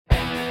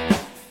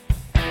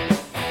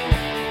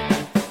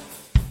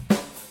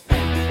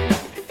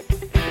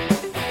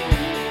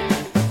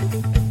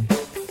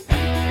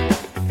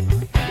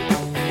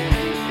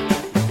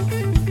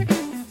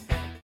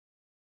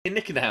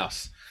Nick in the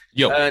house.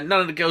 Yo. None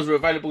of the girls are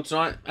available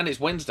tonight, and it's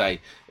Wednesday.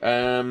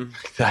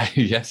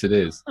 Yes, it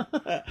is.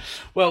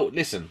 Well,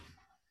 listen,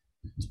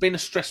 it's been a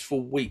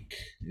stressful week,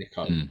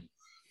 Nico. Do you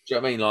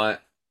know what I mean? Like,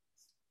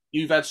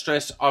 you've had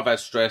stress, I've had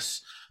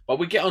stress, but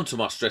we get onto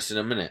my stress in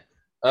a minute.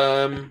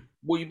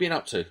 What you been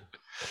up to?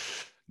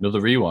 Another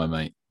rewind,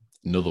 mate.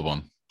 Another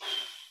one.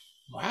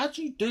 How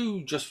do you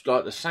do just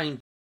like the same?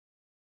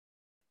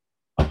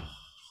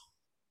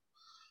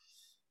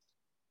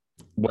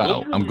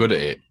 Well, I'm good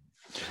at it.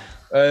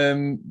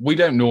 We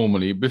don't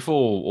normally,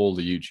 before all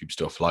the YouTube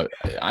stuff, like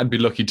I'd be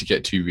lucky to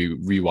get two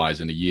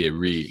rewires in a year,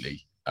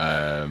 really.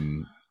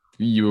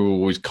 You were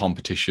always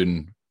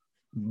competition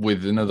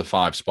with another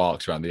 5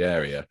 sparks around the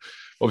area.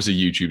 Obviously,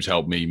 YouTube's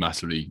helped me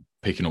massively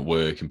picking up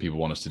work and people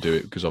want us to do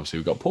it because obviously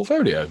we've got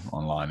portfolio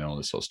online and all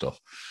this sort of stuff.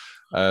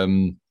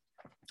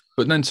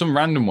 But then some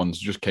random ones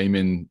just came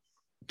in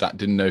that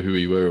didn't know who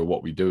we were or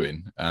what we're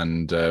doing.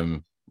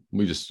 And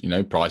we just,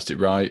 priced it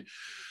right.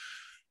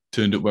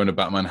 Turned up wearing a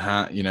Batman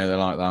hat, they're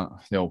like that,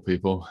 the old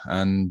people.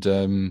 And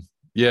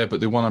but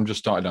the one I'm just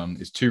started on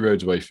is 2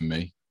 roads away from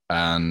me.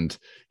 And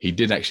he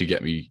did actually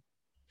get me.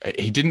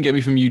 He didn't get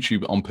me from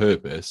YouTube on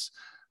purpose,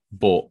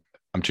 but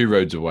I'm 2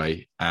 roads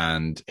away.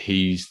 And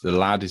the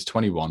lad is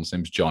 21, his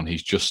name's John.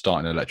 He's just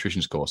starting an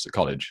electrician's course at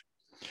college.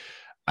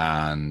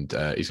 And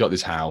he's got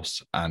this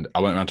house. And I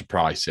went around to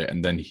price it.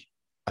 And then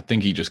I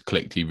think he just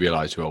clicked. He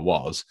realized who I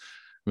was.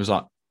 He was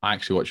like, I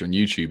actually watch you on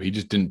YouTube. He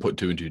just didn't put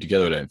 2 and 2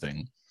 together, I don't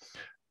think.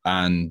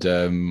 And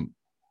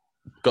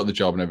got the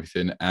job and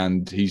everything,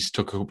 and he's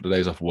took a couple of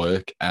days off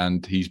work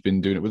and he's been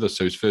doing it with us.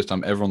 So it's first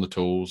time ever on the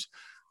tools.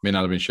 Me and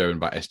Adam have been showing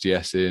about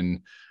SDS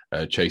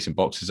chasing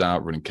boxes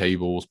out, running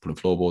cables, putting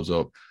floorboards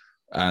up,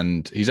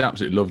 and he's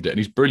absolutely loved it, and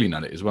he's brilliant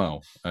at it as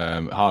well.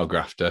 Hard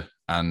grafter,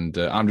 and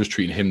I'm just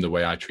treating him the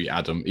way I treat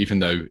Adam, even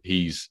though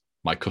he's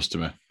my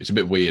customer. It's a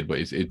bit weird, but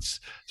it's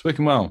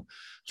working well.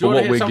 So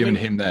what we're giving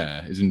him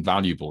there is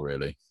invaluable,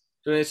 really.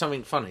 Do you know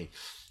something funny?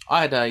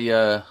 I had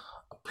a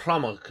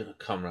plumber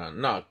come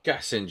round, no, a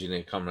gas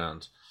engineer come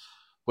round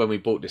when we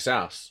bought this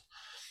house,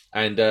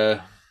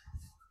 and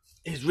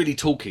he's really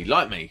talky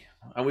like me,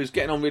 and we was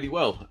getting on really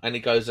well, and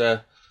he goes,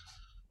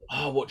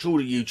 I watch all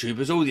the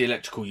YouTubers, all the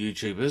electrical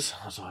YouTubers.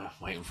 I was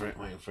like, waiting for it,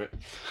 and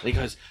he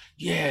goes,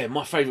 yeah,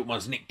 my favourite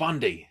one's Nick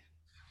Bundy.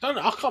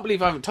 I can't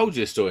believe I haven't told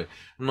you this story.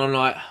 And I'm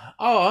like,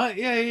 oh,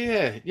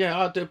 yeah,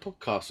 I'll do a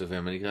podcast with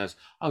him. And he goes,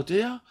 oh, do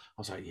you? I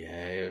was like,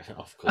 yeah,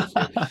 of course.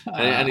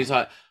 and he's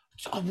like,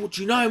 oh, what,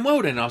 do you know him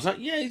well then? I was like,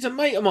 yeah, he's a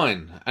mate of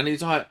mine. And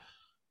he's like,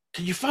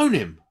 can you phone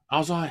him? I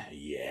was like,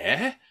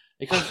 yeah.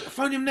 He goes,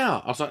 phone him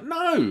now. I was like,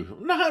 no,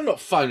 I'm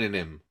not phoning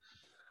him.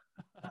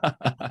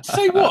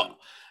 Say what?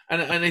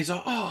 And he's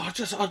like, oh,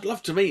 I'd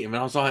love to meet him.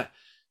 And I was like,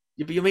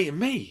 yeah, but you're meeting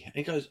me. And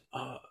he goes,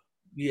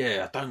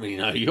 yeah, I don't really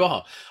know who you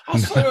are. I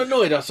was so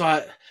annoyed. I was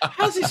like,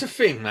 how's this a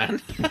thing,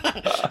 man?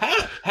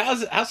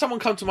 How's someone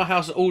come to my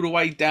house all the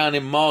way down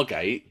in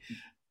Margate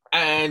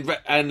and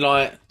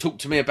like talk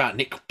to me about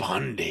Nick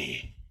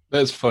Bundy?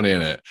 That's funny,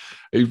 isn't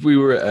it? We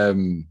were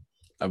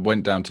I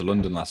went down to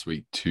London last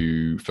week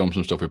to film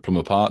some stuff with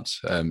Plumber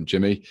Parts,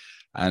 Jimmy,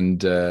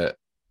 and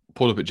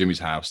pulled up at Jimmy's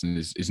house, and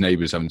his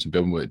neighbours having some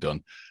building work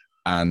done.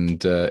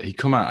 And he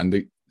come out, and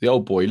the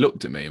old boy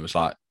looked at me and was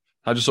like,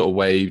 I just sort of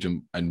waved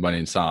and went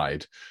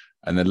inside.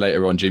 And then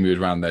later on, Jimmy was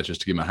around there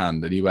just to give him a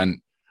hand. And he went,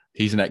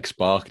 he's an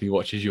ex-Spark and he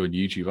watches you on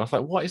YouTube. I was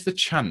like, what is the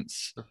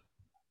chance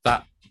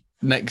that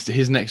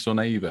his next door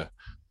neighbour?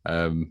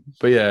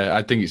 But yeah,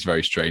 I think it's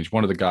very strange.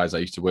 One of the guys I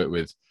used to work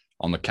with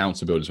on the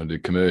council buildings when I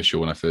did commercial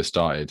when I first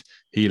started,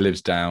 he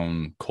lives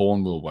down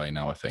Cornwall way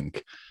now, I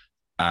think.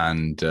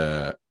 And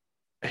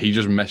he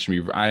just messaged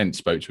me. I hadn't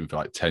spoke to him for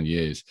like 10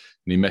 years.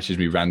 And he messaged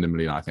me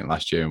randomly, I think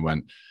last year, and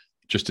went,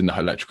 just in the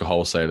electrical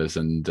wholesalers,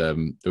 and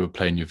they were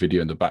playing your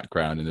video in the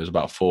background, and there's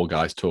about 4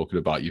 guys talking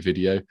about your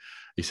video.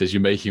 He says,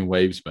 you're making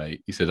waves,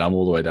 mate. He said, I'm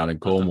all the way down in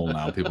Cornwall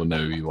now. People know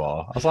who you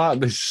are. I was like,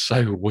 this is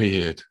so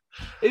weird.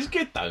 It's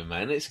good though,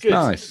 man. It's good.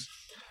 Nice.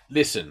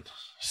 Listen,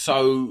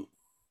 so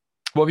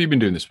what have you been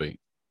doing this week?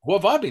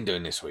 What have I been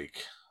doing this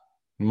week?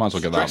 Might as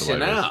well get that out of the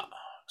way.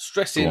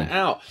 Stressing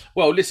out.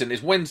 Well, listen,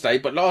 it's Wednesday,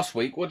 but last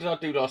week, what did I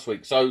do last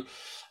week? So,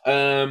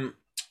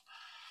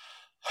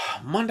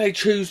 Monday,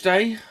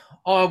 Tuesday,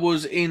 I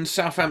was in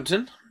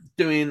Southampton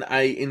doing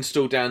a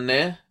install down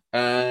there.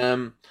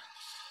 And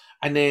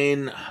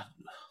then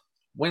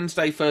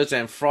Wednesday, Thursday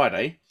and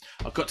Friday,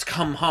 I got to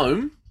come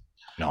home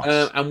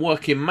and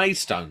work in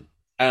Maidstone.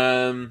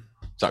 Is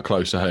that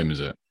close to home,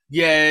 is it?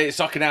 Yeah, it's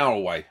like an hour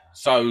away.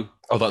 So,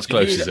 that's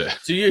close, is it?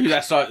 To you,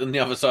 that's like on the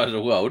other side of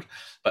the world.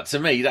 But to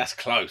me, that's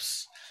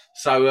close.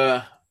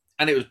 So,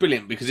 and it was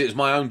brilliant because it was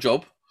my own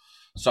job.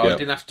 So I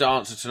didn't have to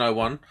answer to no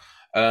one.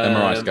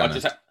 I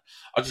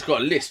just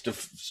got a list of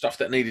stuff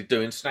that needed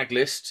doing, snag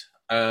list,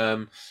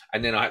 and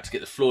then I had to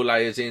get the floor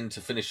layers in to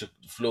finish the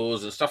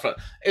floors and stuff like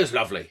that. It was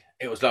lovely.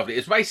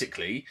 It's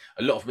basically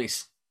a lot of me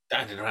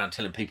standing around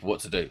telling people what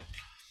to do.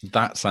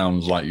 That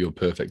sounds like your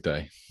perfect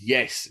day.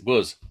 Yes, it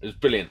was. It was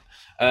brilliant.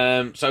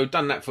 So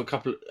done that for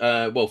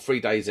 3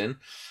 days in.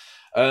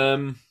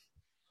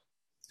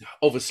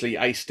 obviously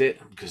aced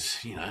it because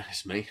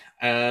it's me.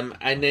 And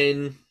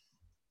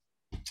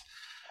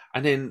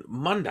then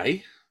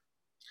Monday.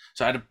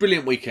 So I had a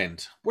brilliant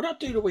weekend. What did I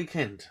do the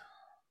weekend?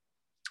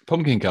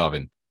 Pumpkin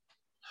carving.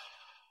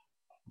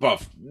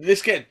 Bruv,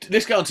 let's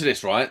get onto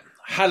this, right?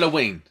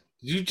 Halloween.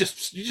 You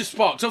just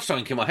sparked off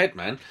something in my head,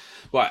 man.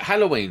 Right,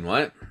 Halloween,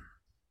 right?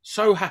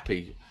 So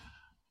happy.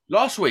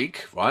 Last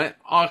week, right,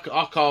 I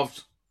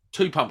carved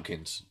 2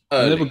 pumpkins.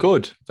 They were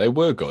good. They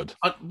were good.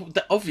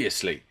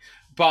 Obviously.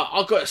 But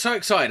I got so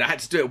excited I had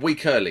to do it a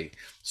week early.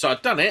 So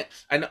I'd done it,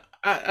 and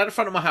at the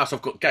front of my house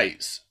I've got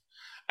gates.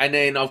 And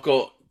then I've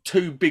got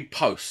 2 big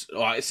posts.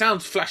 Right, it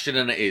sounds flashier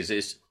than it is.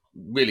 It's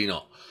really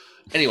not.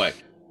 Anyway,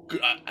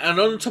 and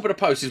on the top of the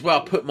post is where I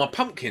put my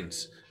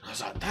pumpkins. I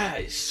was like,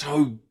 that is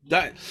so...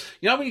 when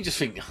you just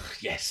think, oh,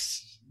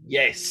 yes.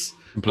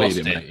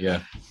 Completed it, mate,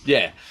 yeah.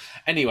 Yeah.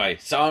 Anyway,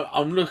 so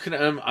I'm looking at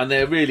them, and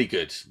they're really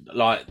good.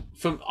 Like,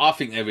 I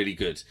think they're really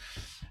good.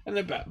 And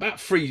about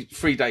three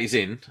days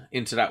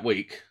into that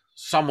week,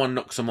 someone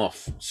knocks them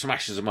off,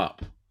 smashes them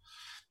up. And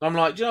I'm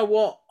like, do you know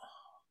what?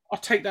 I'll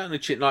take that on the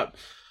chin. Like,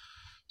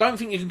 don't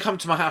think you can come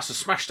to my house and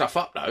smash stuff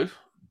up, though.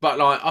 But,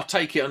 like, I'll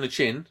take it on the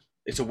chin.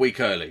 It's a week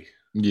early.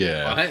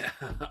 Yeah. Right?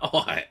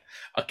 All right.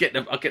 I get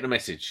the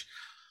message.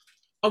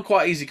 I'm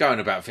quite easygoing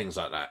about things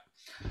like that.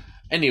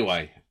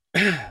 Anyway,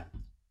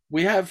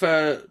 we have...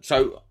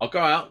 so I'll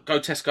go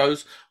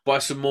Tesco's, buy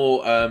some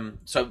more...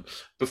 so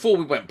before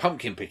we went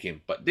pumpkin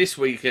picking, but this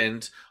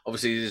weekend,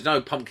 obviously, there's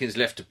no pumpkins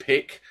left to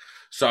pick.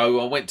 So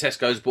I went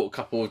Tesco's, bought a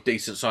couple of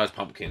decent-sized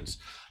pumpkins.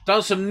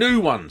 Done some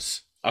new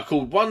ones. I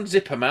called one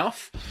Zipper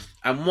Mouth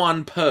and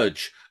one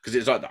Purge, because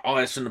it's like the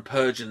ice and the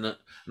Purge and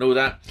all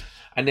that.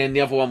 And then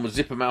the other one was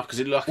Zipper Mouth because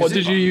it looked like What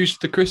did you use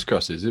the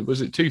crisscrosses?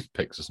 Was it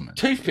toothpicks or something?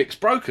 Toothpicks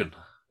broken.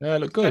 Yeah,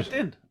 look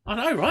good. I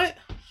know, right?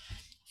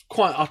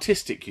 Quite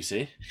artistic, you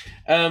see.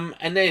 And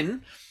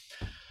then,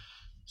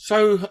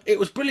 so it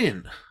was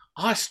brilliant.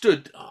 I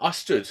stood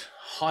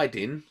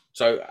hiding.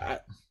 So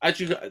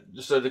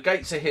so the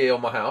gates are here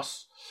on my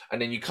house,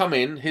 and then you come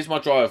in. Here's my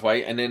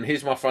driveway, and then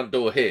here's my front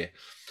door here.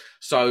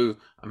 So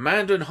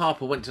Amanda and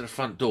Harper went to the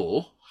front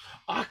door.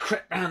 I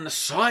crept down the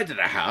side of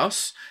the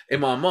house in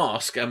my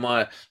mask and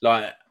my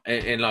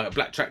in a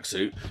black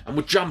tracksuit, and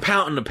would jump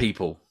out on the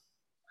people.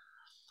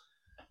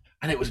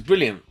 And it was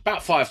brilliant.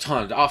 About 5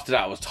 times. After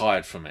that, I was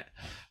tired from it.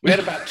 We had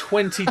about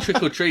 20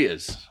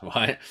 trick-or-treaters,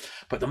 right?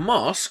 But the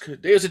mask,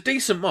 it was a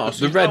decent mask.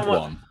 The red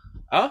one?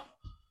 Huh?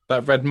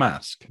 That red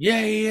mask?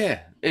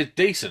 Yeah. It's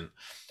decent.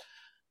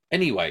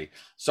 Anyway,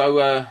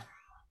 so...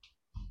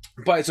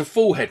 but it's a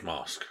full head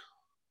mask.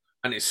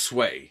 And it's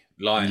sweaty.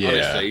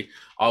 Honestly,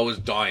 I was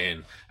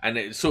dying. And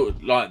it's sort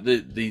of like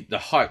the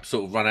hype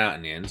sort of run out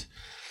in the end.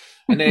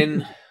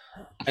 And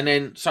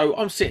then, so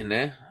I'm sitting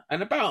there,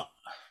 and about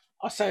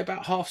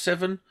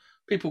 7:30,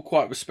 people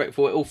quite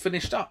respectful, it all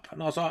finished up.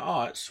 And I was like,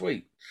 all right,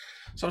 sweet.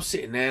 So I'm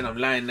sitting there, and I'm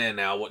laying there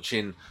now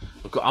watching.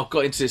 I've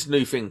got into this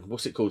new thing.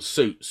 What's it called?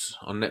 Suits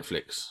on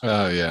Netflix.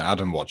 Oh, yeah.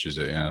 Adam watches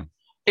it, yeah.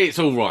 It's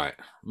all right.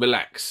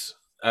 Relax.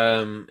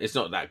 It's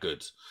not that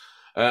good.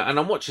 And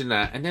I'm watching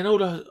that, and then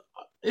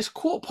it's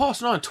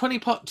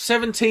 9:15,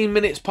 17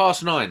 minutes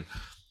past 9.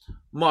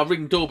 My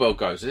ring doorbell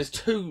goes, and there's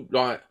 2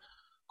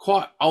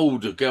 quite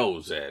older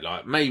girls there,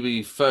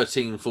 maybe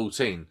 13,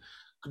 14,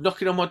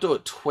 knocking on my door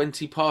at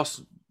 20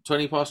 past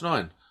 9.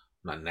 I'm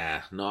like,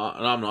 nah,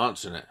 I'm not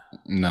answering it.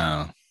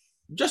 No.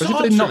 Just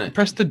answering answering it. Not it.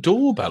 press the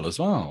doorbell as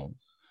well.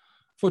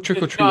 For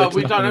trick or treat. No,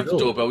 we don't have the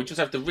doorbell. We just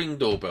have the ring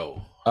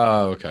doorbell.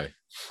 Oh, okay.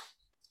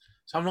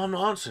 So I'm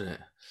not answering it.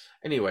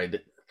 Anyway,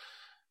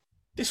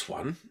 this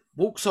one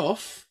walks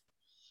off,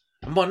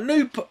 and my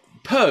new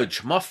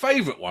Purge, my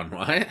favourite one,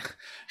 right?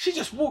 She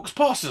just walks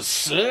past and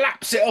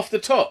slaps it off the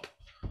top.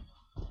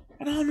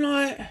 And I'm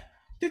like,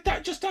 did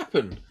that just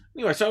happen?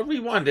 Anyway, so I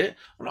rewind it.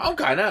 I'm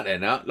going out there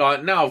now.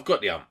 Now I've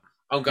got the ump.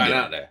 I'm going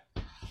out there.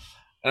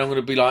 And I'm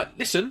going to be like,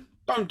 listen,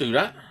 don't do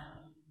that.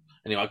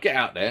 Anyway, I get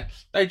out there.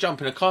 They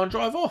jump in a car and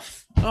drive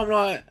off. And I'm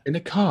like... In a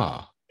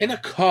car? In a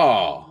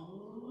car.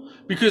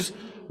 Because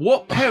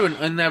what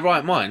parent in their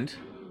right mind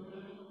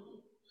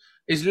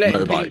is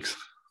letting... Motorbikes.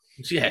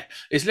 Yeah,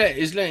 is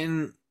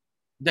letting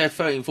their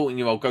 13,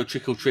 14-year-old go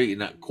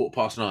trick-or-treating at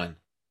 9:15.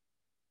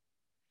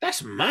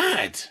 That's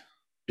mad.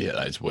 Yeah,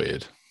 that is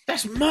weird.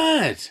 That's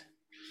mad.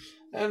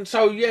 And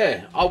so,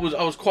 yeah, I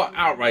was quite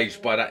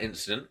outraged by that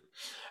incident.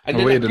 And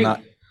then weird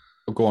that...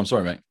 Oh, go on,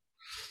 sorry, mate.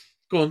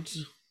 Go on.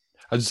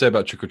 I just say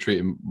about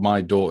trick-or-treating,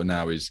 my daughter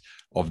now is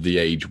of the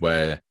age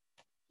where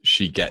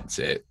she gets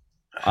it.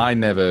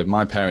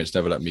 My parents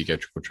never let me go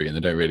trick-or-treating. They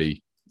don't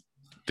really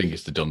think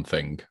it's the done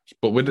thing.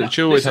 But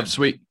she always have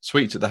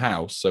sweets at the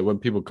house, so when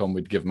people come,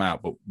 we'd give them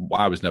out, but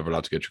I was never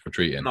allowed to go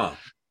trick-or-treating. No.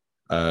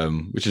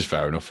 Which is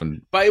fair enough.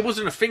 But it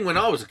wasn't a thing when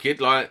I was a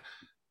kid,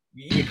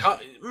 you can't,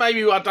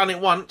 maybe I'd done it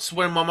once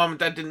when my mum and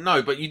dad didn't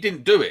know, but you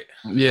didn't do it.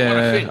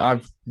 Yeah,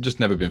 I've just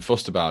never been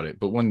fussed about it.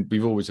 But when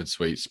we've always had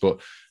sweets, but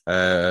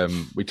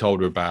we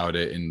told her about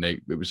it, and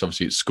it was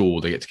obviously at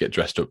school. They get to get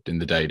dressed up in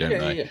the day, don't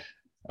they? Yeah.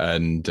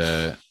 And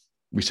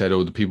we said,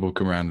 oh, the people will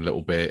come around a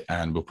little bit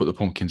and we'll put the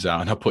pumpkins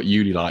out. And I put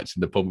uni lights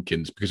in the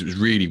pumpkins because it was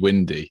really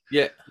windy.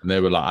 Yeah. And they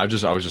were like,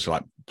 I was just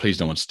like, please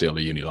no one steal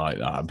a uni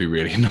light. I'd be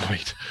really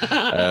annoyed.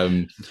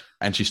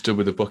 And she stood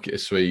with a bucket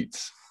of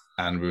sweets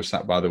and we were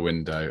sat by the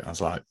window. I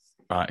was like,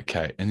 right,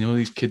 okay. And all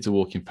these kids are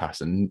walking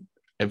past and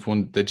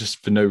everyone, they're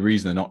just, for no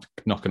reason, they're not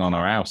knocking on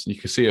our house. And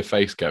you can see her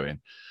face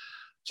going.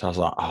 So I was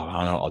like, oh,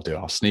 I know what I'll do.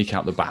 I'll sneak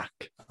out the back.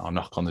 I'll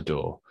knock on the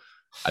door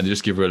and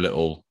just give her a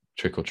little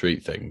trick or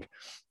treat thing.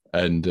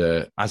 And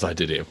as I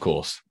did it, of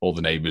course, all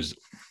the neighbours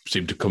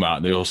seemed to come out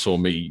and they all saw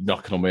me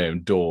knocking on my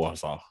own door. I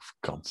was like, oh,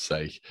 for God's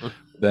sake.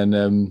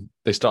 Then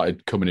they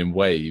started coming in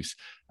waves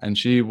and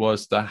she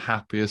was the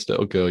happiest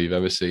little girl you've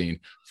ever seen.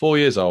 4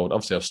 years old.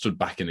 Obviously, I've stood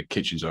back in the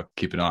kitchen so I could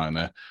keep an eye on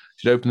her.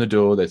 She'd open the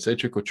door. They'd say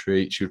trick or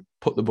treat. She would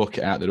put the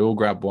bucket out. They'd all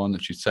grab one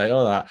and she'd say,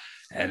 oh, that.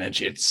 And then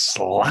she'd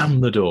slam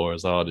the door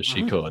as hard as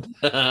she could.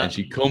 And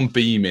she'd come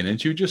beaming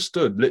and she just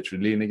stood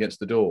literally leaning against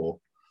the door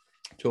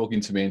talking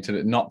to me until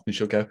it knocked and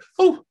she'll go,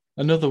 oh,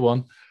 another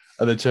one,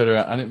 and then turn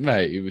around and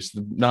it was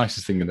the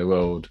nicest thing in the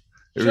world.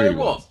 Do you know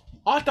what?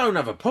 I don't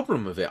have a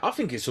problem with it. I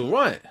think it's all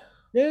right.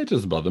 Yeah, it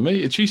doesn't bother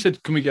me. She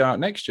said, "Can we go out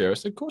next year?" I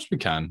said, "Of course we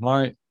can."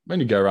 Like,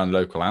 when you go around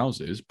local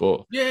houses,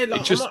 but yeah,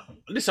 like,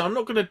 I'm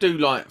not going to do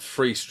like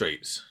 3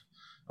 streets.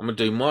 I'm going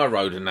to do my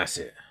road and that's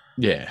it.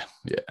 Yeah.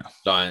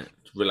 Like,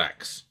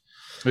 relax.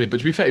 But to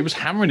be fair, it was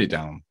hammering it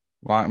down.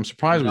 Like, I'm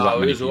surprised with that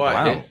many people right,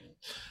 out. Yeah.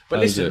 But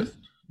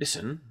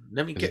listen.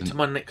 Let me get to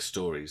my next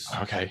stories.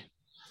 Okay.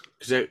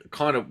 Because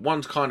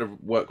one's kind of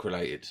work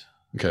related.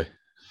 Okay.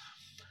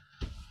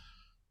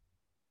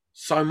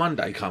 So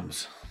Monday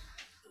comes.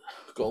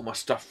 Got all my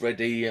stuff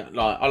ready.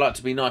 Like, I like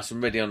to be nice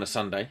and ready on a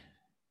Sunday.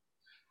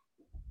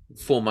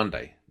 For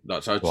Monday.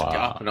 Like, so I just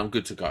get up and I'm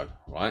good to go,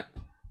 right?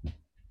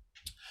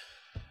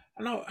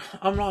 And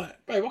I'm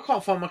like, babe, I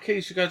can't find my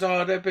keys. She goes,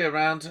 oh, they'll be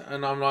around.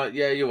 And I'm like,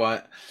 yeah, you're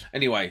right.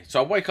 Anyway,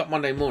 so I wake up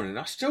Monday morning and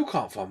I still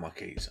can't find my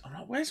keys. I'm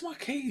like, where's my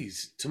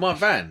keys? To my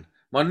van.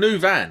 My new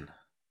van.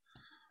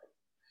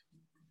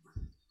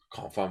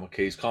 Can't find my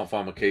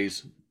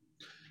keys.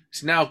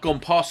 It's now gone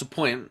past the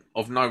point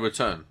of no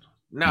return.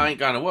 Now I ain't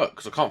going to work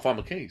because I can't find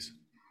my keys.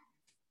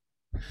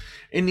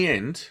 In the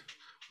end,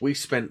 we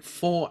spent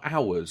 4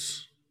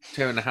 hours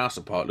tearing the house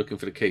apart looking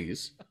for the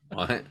keys.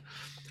 Right?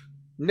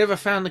 Never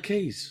found the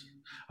keys.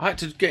 I had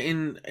to get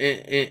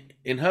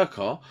in her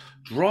car,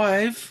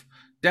 drive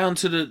down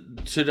to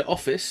the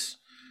office,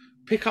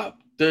 pick up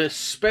the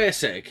spare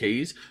set of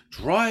keys,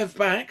 drive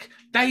back.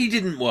 They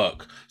didn't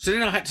work. So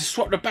then I had to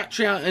swap the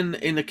battery out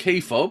in the key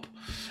fob.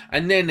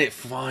 And then it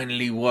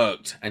finally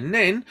worked. And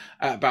then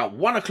at about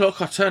 1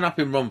 o'clock, I turn up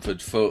in Romford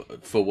for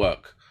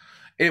work.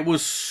 It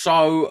was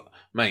so...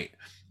 Mate,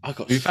 I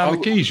got Have you found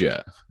the keys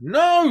yet?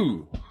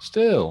 No!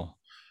 Still?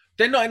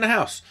 They're not in the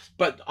house.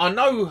 But I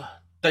know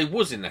they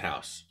was in the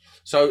house.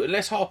 So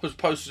unless Harper's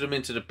posted them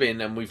into the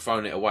bin and we've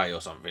thrown it away or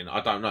something,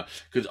 I don't know.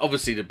 Because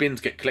obviously the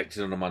bins get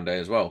collected on a Monday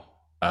as well.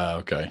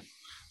 Okay.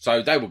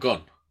 So they were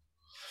gone.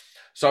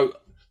 So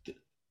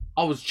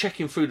I was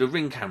checking through the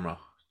Ring camera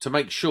to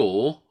make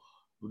sure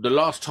the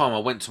last time I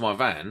went to my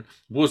van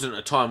wasn't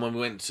a time when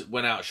we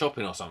went out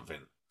shopping or something.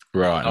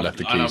 Right, and left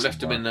the keys. And I left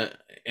them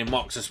in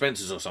Marks and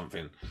Spencer's or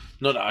something.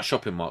 Not that I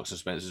shop in Marks and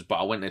Spencer's, but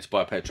I went there to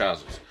buy a pair of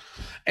trousers.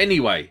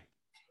 Anyway,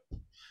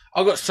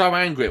 I got so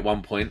angry at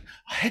one point,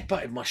 I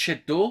headbutted my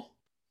shed door.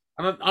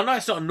 And I know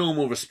it's not a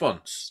normal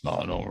response. It's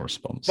not a normal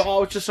response. But I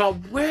was just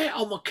like, where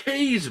are my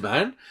keys,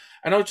 man?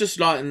 And I was just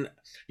like, and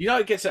you know,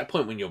 it gets to that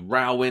point when you're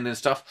rowing and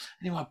stuff.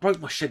 Anyway, I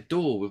broke my shed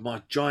door with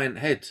my giant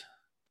head.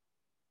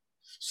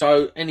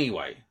 So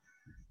anyway,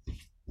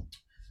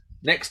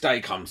 next day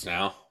comes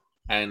now,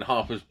 and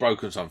Harper's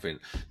broken something.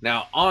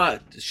 Now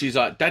she's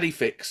like, Daddy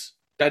fix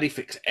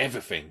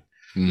everything,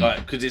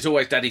 like, because it's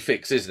always Daddy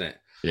fix, isn't it?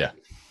 Yeah.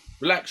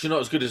 Relax, you're not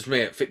as good as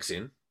me at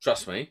fixing.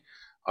 Trust me,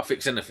 I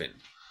fix anything.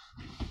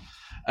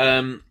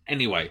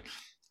 Anyway,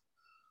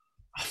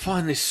 I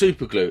find this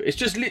super glue. It's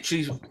just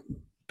literally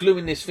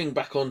gluing this thing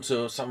back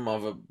onto some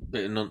other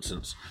bit of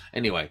nonsense.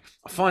 Anyway,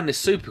 I find this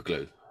super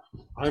glue.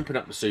 I open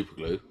up the super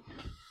glue,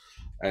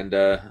 and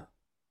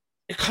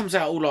it comes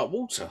out all like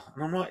water.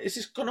 And I'm like, is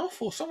this gone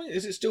off or something?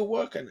 Is it still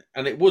working?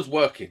 And it was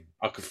working.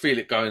 I could feel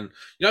it going.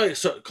 You know, it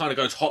sort of kind of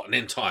goes hot and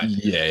then tight.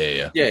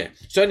 Yeah.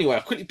 So anyway,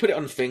 I quickly put it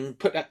on the thing,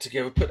 put that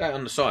together, put that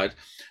on the side.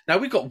 Now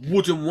we've got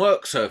wooden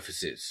work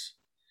surfaces.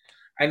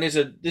 And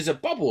there's a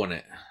bubble on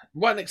it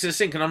right next to the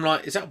sink, and I'm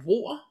like, is that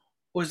water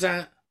or is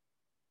that?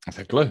 Is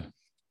that glue?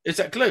 Is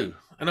that glue?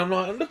 And I'm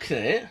like, I'm looking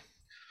at it.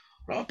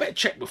 Right, I better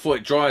check before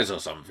it dries or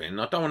something.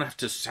 I don't want to have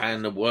to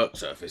sand the work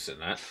surface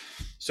and that.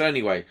 So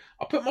anyway,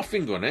 I put my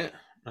finger on it.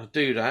 I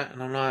do that,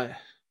 and I'm like,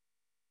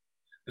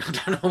 I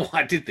don't know why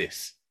I did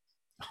this.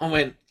 I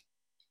went,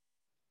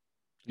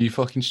 Are you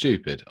fucking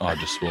stupid? Oh, I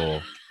just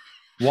swore.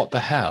 What the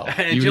hell?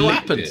 And you know what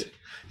happened? It?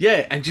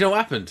 Yeah, and do you know what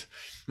happened?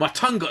 My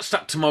tongue got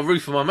stuck to my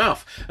roof of my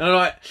mouth, and I'm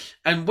like,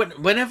 and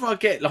whenever I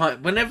get like,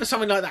 whenever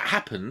something like that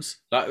happens,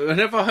 like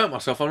whenever I hurt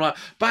myself, I'm like,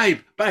 babe.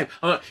 I'm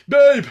like,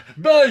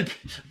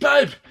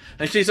 babe,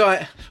 and she's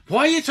like,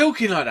 why are you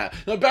talking like that?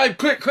 Like, babe,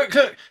 quick.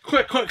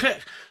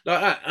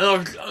 like that. And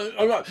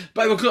I'm like,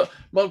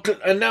 babe,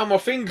 and now my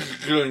fingers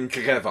are gluing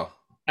together.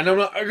 And I'm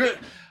like,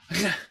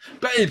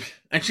 babe,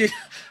 and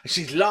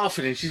she's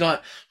laughing and she's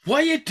like,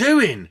 "What are you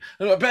doing?"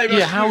 I'm like, babe,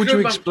 yeah, how would you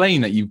explain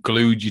that you've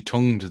glued your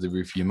tongue to the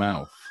roof of your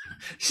mouth?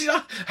 She's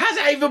like, "How's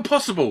that even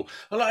possible?"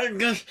 I'm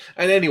like,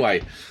 and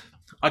anyway,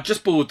 I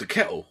just boiled the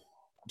kettle,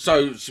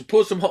 so she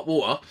poured some hot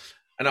water,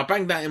 and I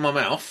banged that in my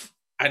mouth,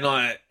 and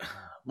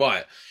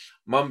right,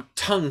 my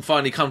tongue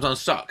finally comes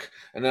unstuck,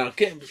 and then I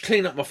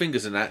clean up my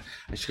fingers and that,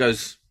 and she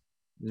goes,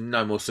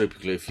 "No more super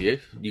glue for you.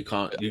 You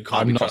can't.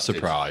 I'm not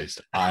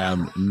surprised. I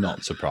am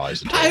not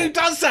surprised at all. Who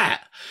does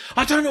that?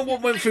 I don't know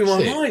what went through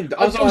my mind.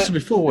 I've done it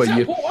before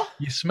where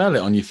you smell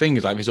it on your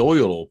fingers like it's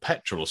oil or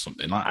petrol or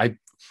something. Like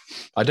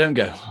I don't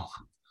go,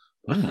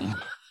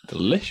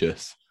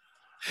 delicious.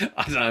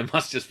 I don't know. It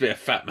must just be a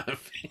fat man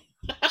thing.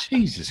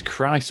 Jesus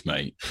Christ,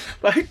 mate!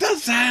 But who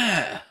does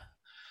that?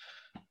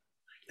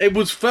 It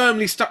was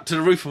firmly stuck to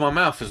the roof of my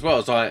mouth as well. I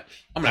was like,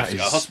 I'm going to have to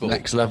go to hospital.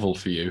 Next level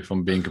for you, if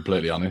I'm being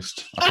completely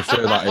honest. I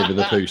prefer that over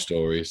the poo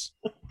stories.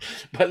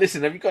 But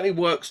listen, have you got any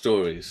work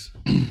stories?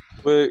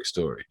 Work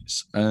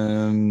stories?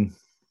 Because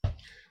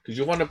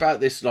you're one about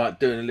this,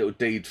 like, doing a little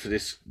deed for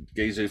this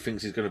geezer who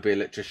thinks he's going to be an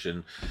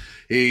electrician.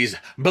 He's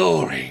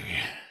boring.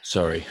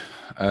 Sorry.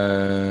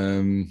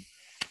 Got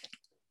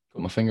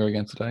my finger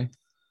again today.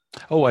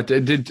 Oh, I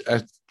did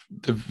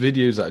the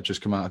videos that had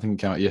just come out, I think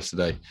it came out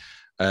yesterday.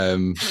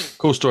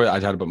 Cool story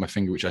I'd had about my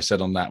finger, which I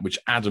said on that, which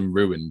Adam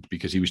ruined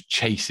because he was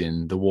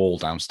chasing the wall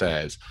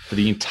downstairs for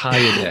the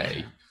entire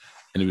day.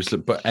 And it was,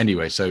 but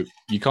anyway, so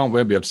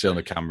won't be able to see on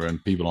the camera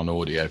and people on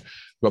audio. I've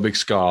got a big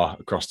scar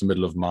across the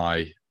middle of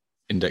my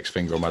index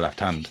finger on my left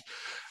hand.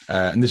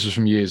 And this was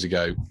from years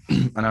ago.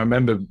 And I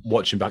remember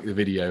watching back the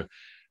video.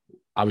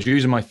 I was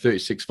using my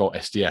 36 volt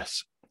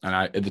SDS. And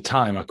at the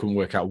time, I couldn't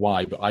work out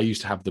why, but I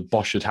used to have the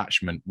Bosch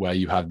attachment where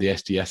you have the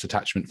SDS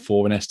attachment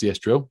for an SDS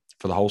drill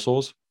for the hole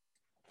saws.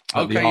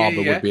 Okay, the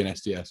Arbor would be an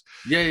SDS.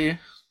 Yeah.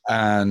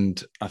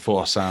 And I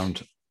thought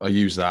I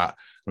used that.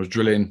 I was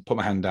drilling, put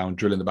my hand down,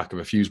 drilling the back of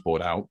a fuse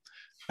board out,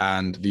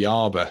 and the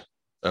Arbor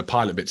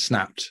pilot bit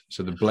snapped.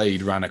 So the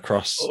blade ran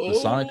across the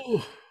side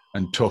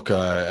and took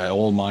an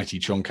almighty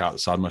chunk out the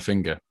side of my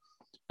finger.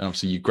 And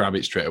obviously you grab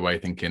it straight away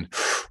thinking,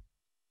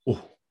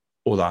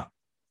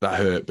 that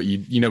hurt. But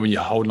you know, when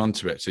you're holding on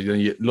to it, so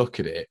then you look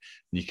at it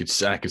and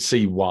I could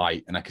see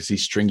white and I could see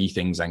stringy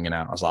things hanging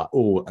out. I was like,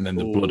 and then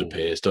the blood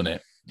appears, doesn't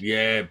it?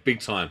 Yeah, big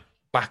time.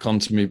 Back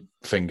onto my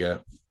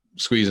finger,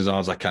 squeeze as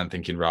hard as I can,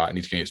 thinking, right, I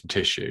need to go get some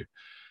tissue.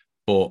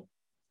 But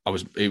I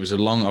was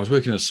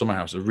working in a summer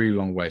house, a really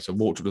long way. So I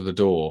walked up to the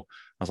door.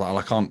 I was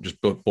like, I can't just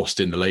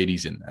bust in, the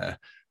ladies in there.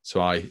 So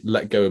I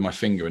let go of my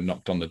finger and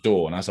knocked on the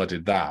door. And as I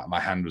did that, my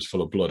hand was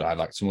full of blood.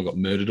 Someone got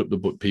murdered up the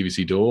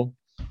PVC door.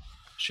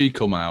 She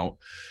come out.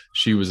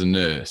 She was a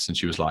nurse and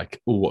she was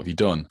like, "Oh, what have you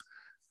done?"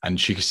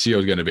 And she could see I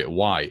was getting a bit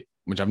white,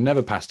 which I've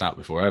never passed out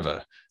before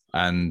ever.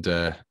 And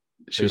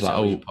she was like,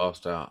 "Oh, you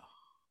passed out."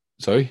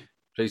 Sorry?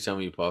 Please tell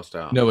me you passed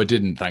out. No, I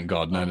didn't. Thank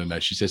God. No.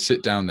 She said,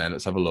 "Sit down there.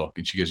 Let's have a look."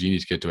 And she goes, "You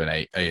need to go to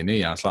an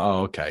A&E." I was like,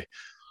 "Oh, okay."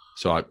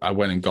 So I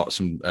went and got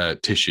some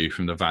tissue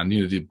from the van.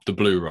 You know, the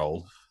blue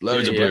roll,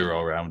 loads of blue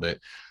roll around it,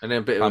 and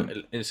then a bit of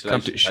insulation.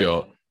 Clamped it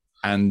shut.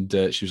 And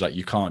she was like,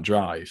 "You can't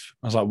drive."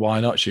 I was like, "Why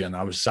not?" And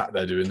I was sat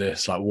there doing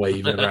this, like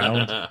waving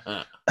around.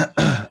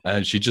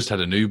 And she just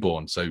had a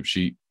newborn. So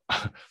she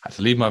had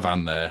to leave my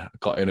van there,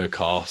 got in her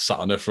car, sat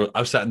on the front.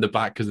 I was sat in the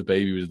back because the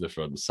baby was in the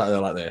front, sat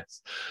there like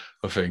this,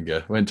 my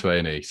finger, went to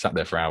A&E, sat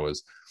there for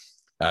hours.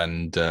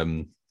 And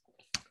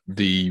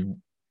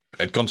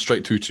had gone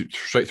straight through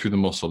the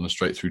muscle and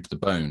straight through to the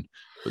bone.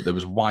 But there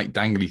was white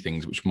dangly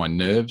things, which were my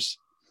nerves.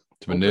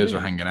 So my nerves were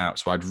hanging out.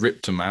 So I'd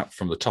ripped them out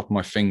from the top of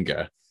my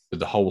finger with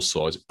the hole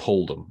saw as it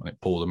pulled them, and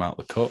it pulled them out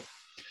the cut.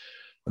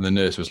 And the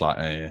nurse was like,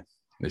 I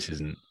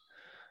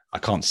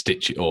can't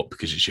stitch it up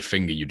because it's your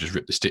finger, you just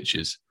rip the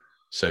stitches.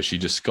 So she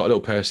just got a little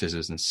pair of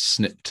scissors and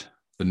snipped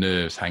the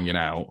nerves hanging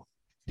out.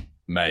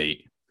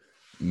 Mate,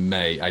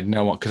 I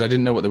know what, because I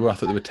didn't know what they were. I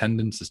thought they were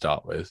tendons to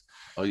start with.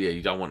 Oh yeah,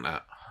 you don't want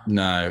that.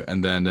 No,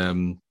 and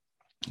then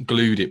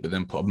glued it, but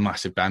then put a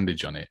massive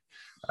bandage on it.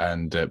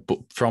 And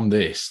but from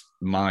this,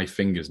 my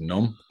finger's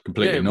numb,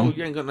 completely numb. Well,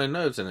 you ain't got no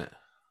nerves in it.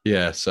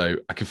 Yeah, so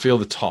I can feel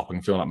the top, I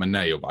can feel like my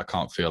nail, but I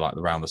can't feel like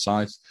around the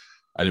sides.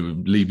 And it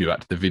would lead me back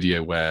to the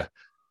video where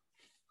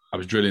I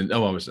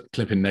was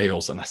clipping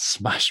nails and I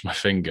smashed my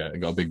finger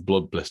and got a big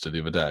blood blister the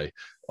other day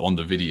on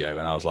the video.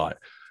 And I was like,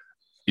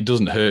 it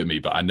doesn't hurt me,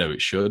 but I know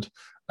it should.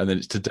 And then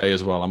it's today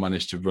as well, I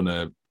managed to run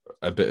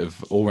a bit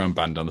of all-round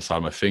band on the side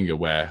of my finger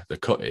where the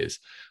cut is.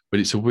 But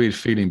it's a weird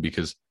feeling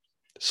because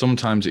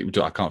sometimes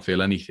I can't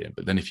feel anything.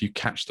 But then if you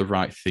catch the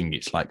right thing,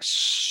 it's like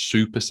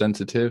super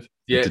sensitive.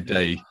 Yeah. And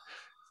today,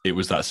 it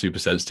was that super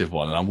sensitive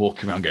one. And I'm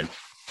walking around going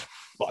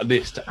like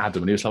this to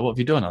Adam. And he was like, "What have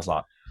you done?" I was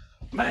like,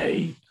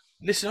 "Mate."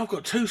 Listen, I've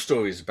got two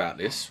stories about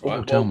this. Right?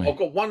 Oh, tell me. I've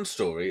got one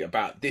story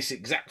about this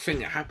exact thing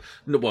that happened.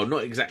 No, well,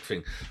 not exact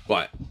thing.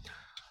 Right.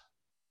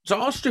 So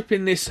I was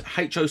stripping this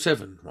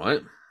HO7,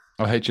 right?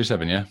 Oh,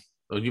 HO7, yeah.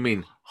 Oh, you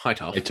mean High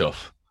Tough? High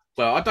Tough.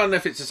 Well, I don't know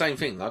if it's the same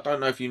thing. I don't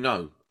know if you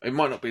know It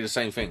might not be the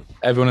same thing.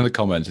 Everyone in the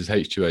comments is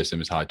H2O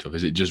same as high tough.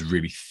 Is it just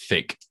really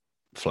thick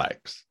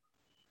flex?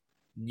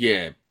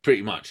 Yeah,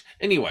 pretty much.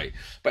 Anyway,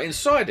 but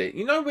inside it,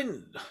 you know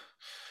when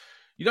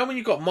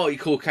you've got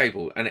multi-core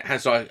cable and it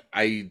has like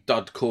a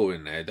dud core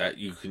in there that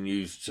you can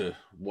use to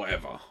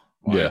whatever.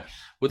 Right? Yeah.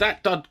 Well,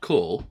 that dud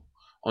core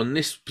on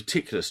this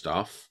particular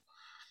stuff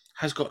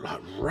has got like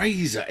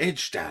razor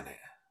edge down it.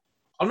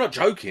 I'm not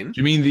joking.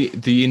 Do you mean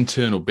the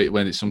internal bit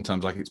when it's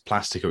sometimes like it's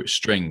plastic or it's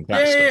string?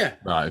 Yeah.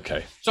 Right,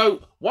 okay.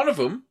 So one of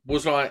them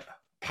was like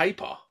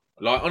paper,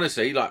 like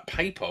honestly, like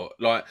paper,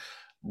 like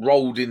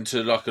rolled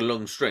into like a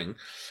long string.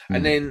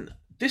 And then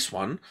this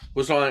one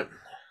was like,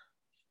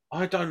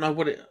 I don't know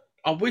what it.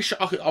 I wish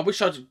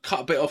I'd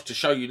cut a bit off to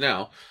show you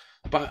now,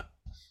 but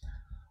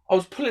I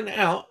was pulling it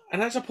out,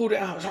 and as I pulled it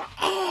out, I was like,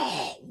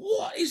 oh,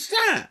 what is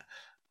that?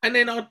 And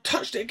then I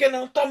touched it again,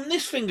 and I've done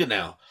this finger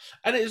now,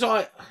 and it's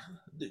like,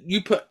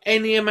 you put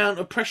any amount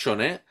of pressure on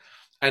it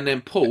and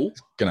then pull,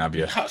 It's gonna have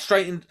you cut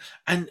straight in.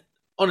 And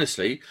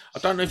honestly, I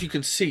don't know if you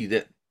can see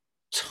that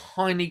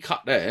tiny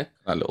cut there,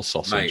 that little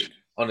sausage. mate.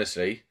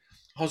 Honestly,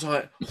 I was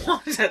like,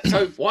 why is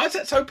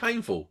that so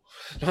painful?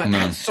 Like, No.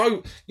 that's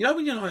so, you know,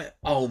 when you're like,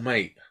 oh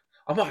mate,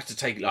 I might have to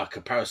take like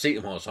a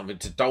paracetamol or something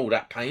to dull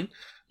that pain.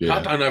 Yeah.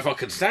 I don't know if I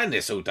can stand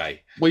this all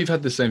day. We've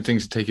had the same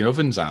things taking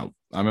ovens out.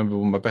 I remember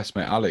when my best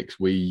mate Alex,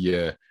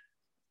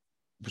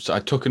 I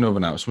took an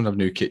oven out. Someone had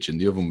a new kitchen.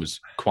 The oven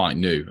was quite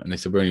new, and they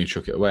said, "We're only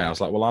chuck it away." I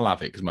was like, "Well, I'll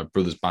have it because my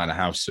brother's buying a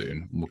house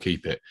soon, and we'll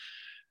keep it."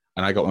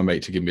 And I got my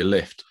mate to give me a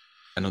lift.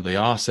 And on the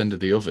arse end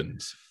of the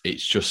ovens,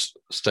 it's just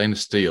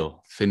stainless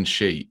steel, thin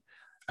sheet.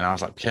 And I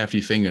was like, "Careful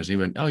your fingers." And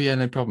he went, "Oh yeah,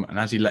 no problem." And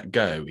as he let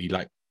go,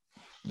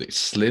 it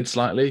slid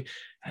slightly,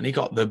 and he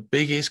got the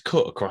biggest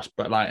cut across.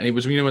 But and it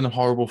was when the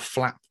horrible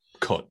flap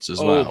cuts as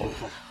well,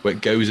 where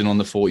it goes in on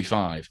the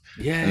 45.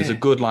 Yeah. And there's a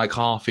good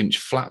 1/2 inch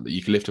flap that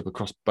you can lift up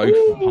across both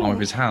the palm of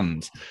his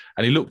hands.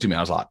 And he looked at me, I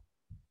was like,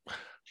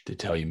 did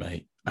tell you,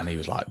 mate. And he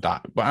was like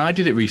that. But I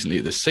did it recently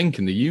at the sink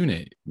in the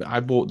unit.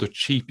 I bought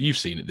you've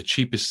seen it, the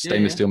cheapest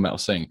stainless steel metal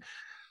sink.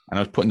 And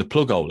I was putting the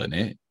plug hole in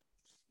it.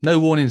 No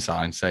warning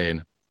sign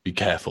saying, be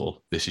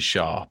careful, this is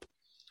sharp.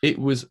 It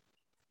was,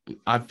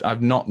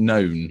 I've not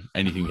known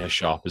anything as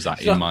sharp as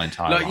that in my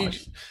entire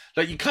life.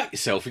 You cut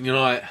yourself and you're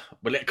like,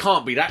 well, it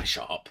can't be that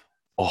sharp.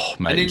 Oh,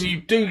 mate. And then you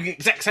do the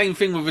exact same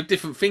thing with a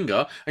different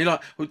finger, and you're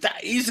like, well,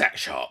 that is that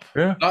sharp.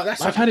 Yeah.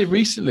 I've had it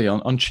recently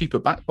on cheaper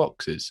back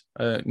boxes,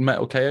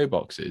 metal KO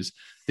boxes.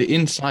 The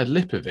inside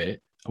lip of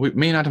it,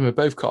 me and Adam have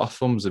both cut our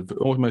thumbs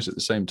almost at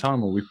the same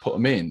time when we put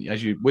them in.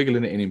 As you're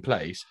wiggling it in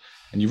place,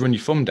 and you run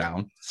your thumb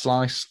down,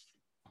 slice.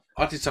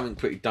 I did something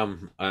pretty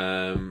dumb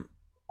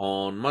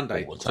on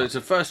Monday. So it's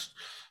the first.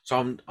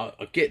 So I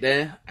get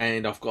there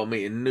and I've got to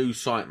meet a new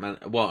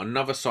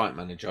another site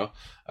manager,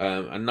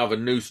 another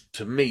new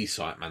to me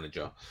site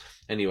manager.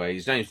 Anyway,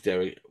 his name's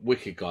Derek,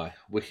 wicked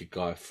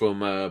guy from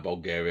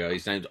Bulgaria.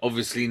 His name's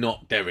obviously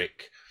not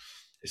Derek.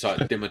 It's like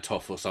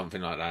Dimitov or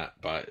something like that,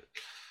 but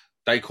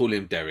they call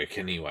him Derek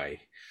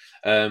anyway.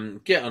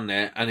 Get on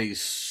there and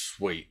he's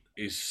sweet.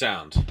 He's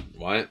sound,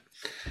 right?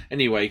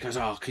 Anyway, he goes,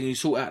 oh, can you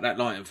sort out that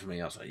lighting for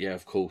me? I was like, yeah,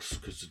 of course,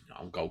 because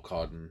I'm gold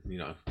card and,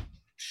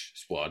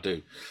 it's what I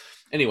do.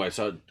 Anyway,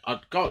 so I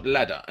got the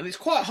ladder, and it's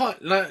quite high.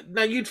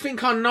 Now, you'd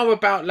think I know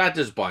about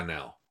ladders by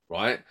now,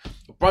 right?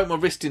 I broke my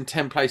wrist in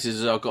 10 places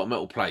as I got a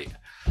metal plate.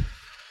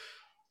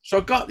 So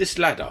I got this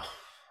ladder,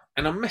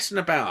 and I'm messing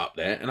about up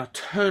there, and I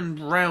turned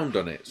round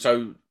on it.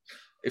 So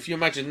if you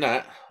imagine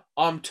that,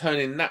 I'm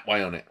turning that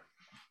way on it.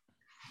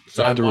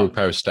 So ladder or a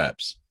pair of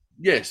steps?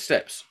 Yeah,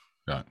 steps.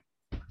 Right.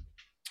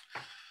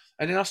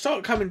 And then I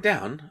started coming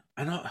down,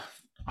 and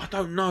I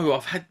don't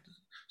know,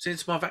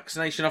 since my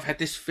vaccination, I've had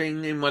this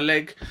thing in my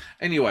leg.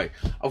 Anyway,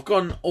 I've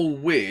gone all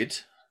weird.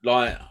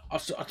 I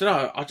don't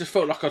know. I just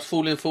felt like I was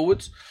falling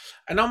forwards.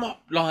 And I'm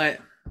up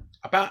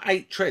about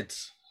 8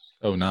 treads.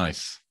 Oh,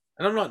 nice.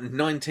 And I'm like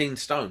 19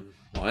 stone,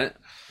 right?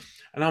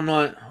 And I'm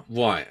like,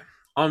 right,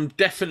 I'm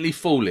definitely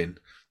falling.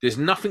 There's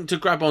nothing to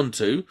grab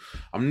onto.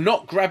 I'm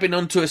not grabbing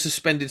onto a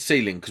suspended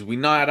ceiling because we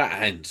know how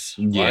that ends.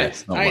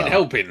 Yes. Right? That ain't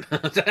helping.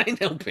 That ain't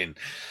helping.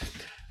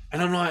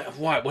 And I'm like,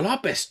 right, well, I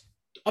best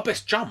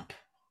jump.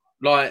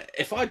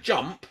 If I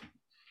jump,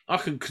 I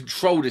can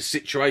control this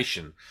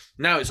situation.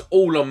 Now it's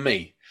all on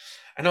me.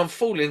 And I'm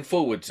falling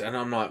forwards, and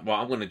I'm like,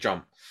 well, I'm going to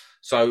jump.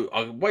 So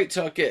I wait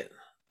till I get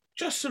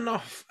just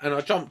enough, and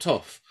I jumped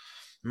off.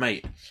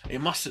 Mate,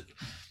 it must have,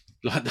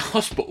 the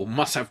hospital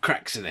must have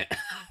cracks in it.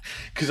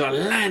 Because I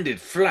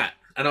landed flat,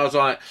 and I was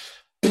like,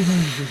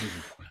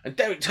 and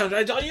Derek turned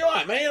around, are you all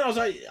right, mate? And I was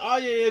like, oh,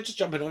 yeah, just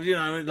jumping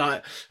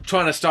off,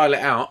 trying to style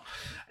it out.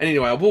 And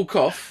anyway, I walk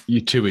off.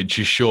 You're 2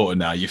 inches shorter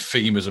now. Your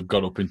femurs have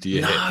gone up into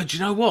your hip. No, do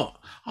you know what?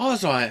 I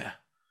was like,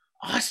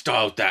 I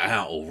styled that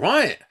out all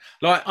right.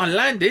 I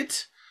landed,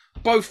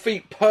 both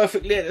feet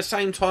perfectly at the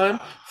same time,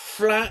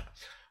 flat,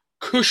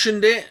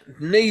 cushioned it,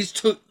 knees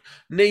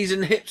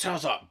and hips. I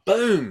was like,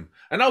 boom.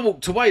 And I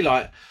walked away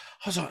I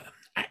was like,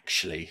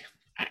 actually,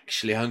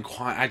 I'm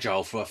quite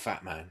agile for a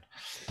fat man.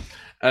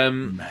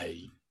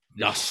 Mate.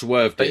 I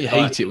swerved But it. you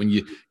hate it when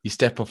you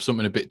step off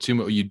something a bit too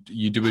much, or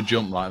you do a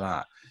jump like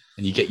that,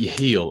 and you get your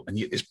heel, and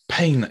you get this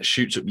pain that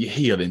shoots up your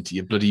heel into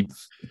your bloody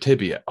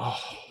tibia. Oh,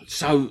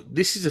 so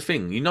this is the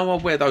thing. You know, I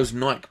wear those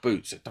Nike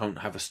boots that don't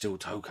have a steel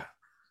toe cap.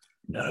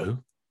 no.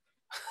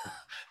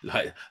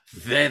 Like,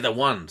 they're the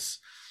ones.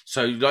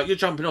 So, like, you're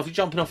jumping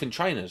off in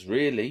trainers,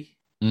 really.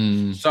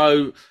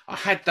 So I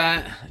had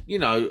that. You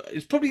know,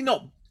 it's probably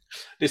not.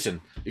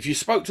 Listen, if you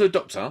spoke to a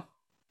doctor,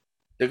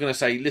 they're going to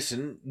say,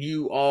 "Listen,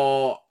 you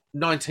are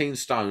 19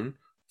 stone,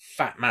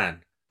 fat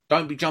man.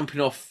 Don't be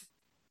jumping off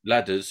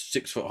ladders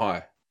 6 foot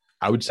high."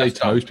 I would say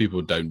to most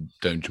people, don't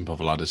jump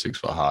off a ladder 6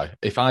 foot high.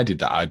 If I did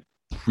that, I'd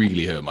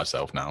really hurt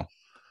myself now.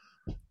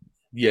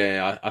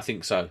 Yeah, I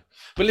think so.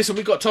 But listen,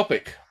 we've got a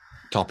topic.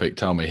 Topic,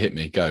 tell me, hit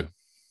me, go.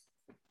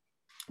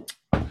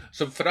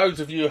 So for those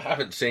of you who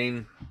haven't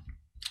seen,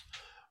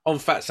 on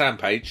Fat Sam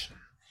page,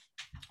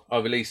 I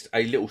released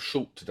a little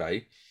short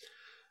today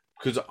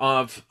because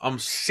I'm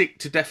sick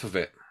to death of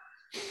it.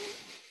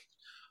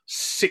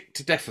 Sick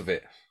to death of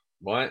it,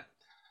 right?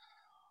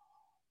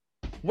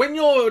 When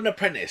you're an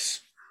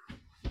apprentice,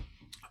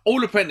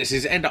 all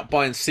apprentices end up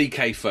buying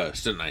CK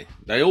first, don't they?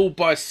 They all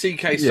buy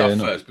CK stuff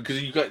first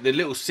because you got the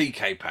little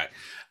CK pack,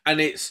 and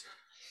it's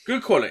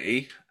good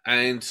quality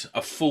and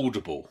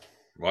affordable,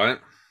 right?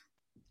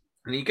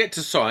 And you get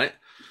to site,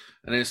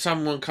 and then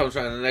someone comes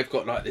around and they've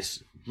got like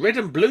this red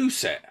and blue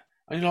set,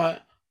 and you're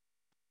like,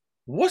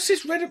 "What's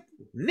this red and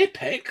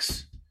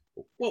Nipex?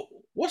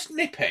 What's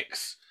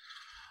Nipex?"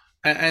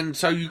 And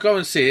so you go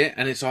and see it,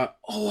 and it's like,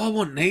 "Oh, I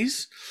want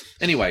these."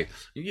 Anyway,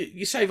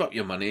 you save up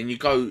your money, and you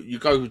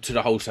go to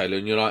the wholesaler,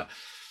 and you're like,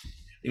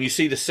 and you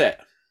see the set,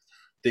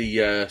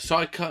 the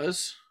side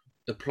cutters,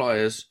 the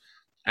pliers,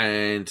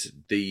 and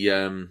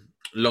the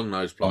long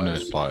nose pliers. Long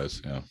nose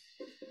pliers, yeah.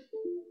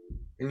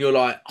 And you're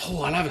like,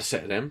 "Oh, I'll have a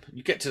set of them."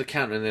 You get to the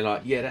counter, and they're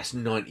like, "Yeah, that's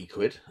 90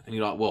 quid." And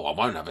you're like, "Well, I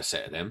won't have a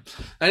set of them."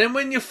 And then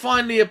when you're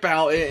finally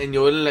about it, and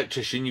you're an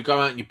electrician, you go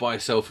out and you buy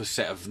yourself a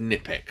set of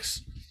Nipex.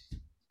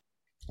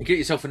 You get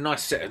yourself a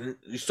nice set, and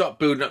you start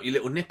building up your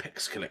little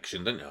Nipex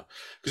collection, don't you?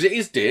 Because it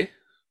is dear.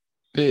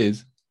 It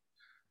is.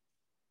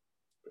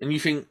 And you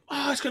think,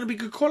 "Oh, it's going to be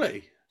good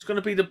quality. It's going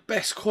to be the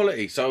best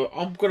quality." So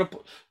I'm going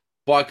to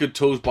buy good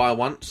tools, buy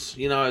once,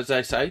 you know, as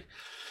they say.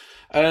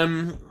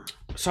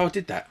 So I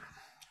did that.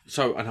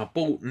 So, and I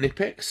bought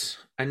Nipex.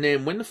 And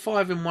then when the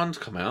 5-in-1s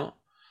come out,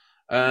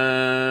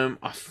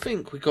 I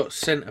think we got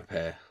sent a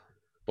pair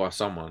by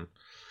someone.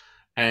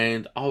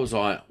 And I was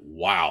like,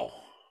 wow.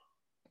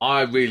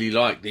 I really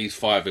like these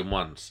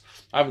 5-in-1s.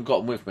 I haven't got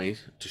them with me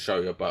to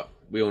show you, but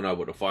we all know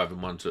what the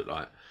 5-in-1s look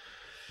like.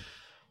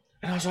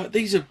 And I was like,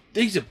 these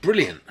are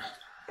brilliant.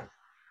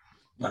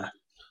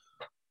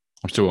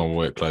 I'm still on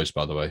work close,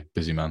 by the way.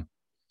 Busy man.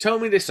 Tell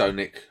me this though,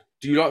 Nick.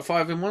 Do you like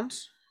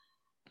 5-in-1s?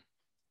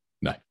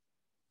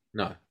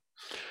 No.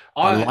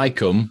 I like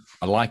them.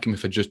 I like them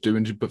if I'm just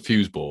doing a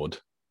fuse board.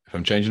 If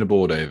I'm changing a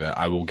board over,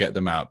 I will get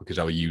them out because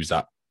I will use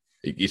that.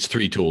 It's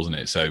 3 tools in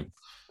it, so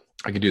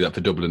I can do that for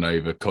doubling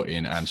over,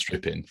 cutting, and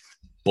stripping.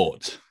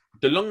 But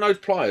the long nose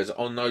pliers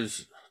on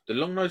those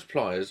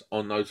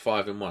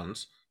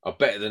 5-in-1s are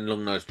better than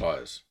long nose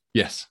pliers.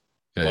 Yes,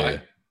 Yeah.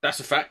 That's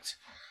a fact.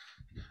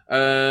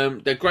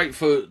 They're great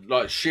for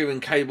like shearing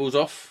cables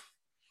off.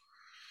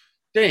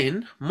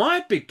 Then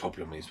my big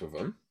problem is with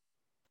them,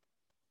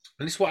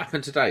 and this is what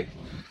happened today.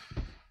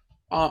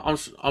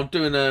 I'm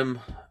doing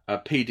a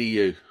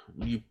PDU.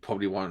 You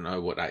probably won't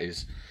know what that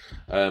is.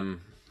 No.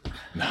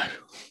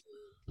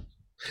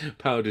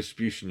 Power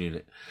distribution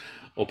unit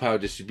or power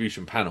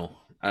distribution panel.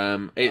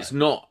 It's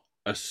not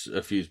a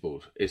fuse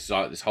board. It's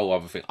like this whole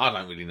other thing. I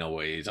don't really know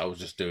what it is. I was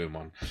just doing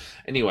one.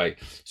 Anyway,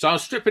 so I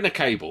was stripping a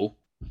cable,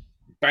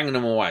 banging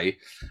them away,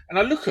 and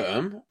I look at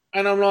them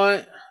and I'm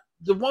like,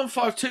 the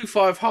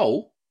 1525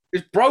 hole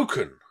is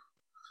broken.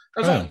 I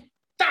was like,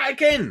 that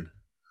again.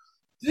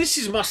 This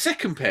is my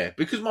second pair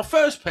because my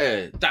first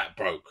pair that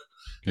broke.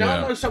 Now I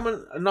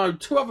know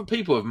 2 other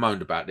people have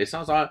moaned about this. I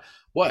was like,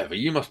 whatever,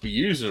 you must be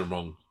using them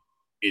wrong,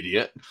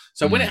 idiot.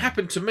 So when it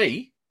happened to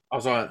me, I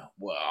was like,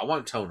 well, I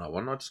won't tell no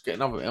one. I'll just get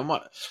another.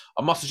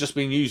 I must have just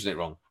been using it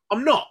wrong.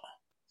 I'm not.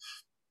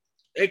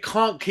 It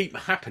can't keep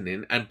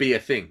happening and be a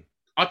thing.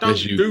 I don't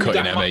do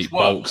cutting that much M8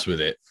 work. bolts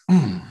with it.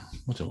 I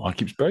don't know why it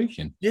keeps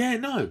breaking. Yeah,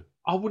 no,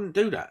 I wouldn't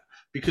do that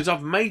because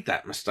I've made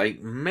that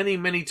mistake many,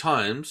 many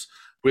times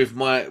with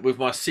my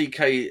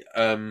CK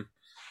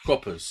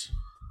croppers.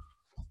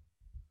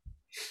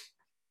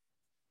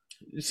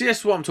 See,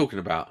 that's what I'm talking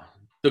about.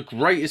 The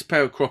greatest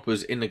pair of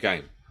croppers in the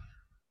game.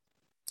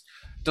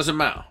 Doesn't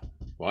matter,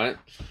 right?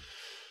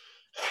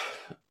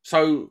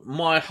 So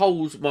my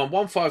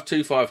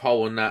 1525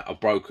 hole and that are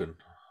broken.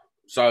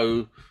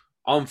 So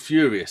I'm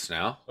furious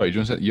now. Oh, you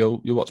want to say your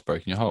what's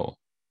breaking your hole?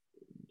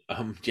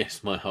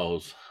 Yes, my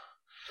holes.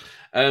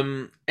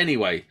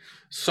 Anyway,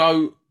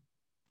 so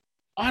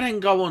I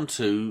then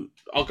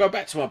I'll go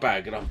back to my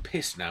bag and I'm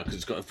pissed now because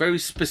it's got a very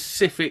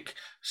specific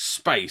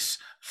space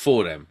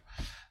for them.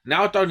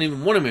 Now I don't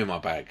even want them in my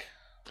bag.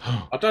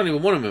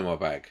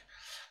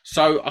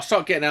 So I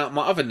start getting out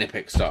my other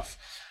Nipex stuff.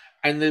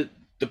 And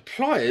the the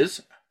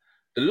pliers,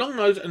 the long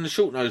nose and the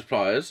short nose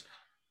pliers.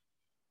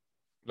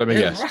 Let me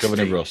guess, rusty. covered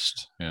in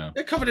rust. Yeah,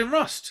 They're covered in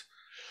rust.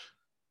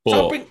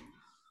 but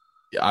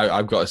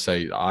I've got to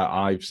say,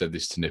 I've said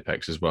this to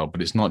Nipex as well,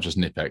 but it's not just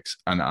Nipex,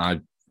 and I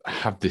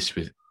have this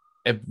with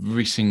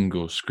every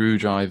single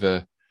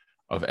screwdriver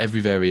of every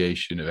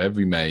variation of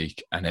every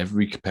make and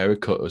every pair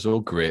of cutters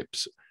or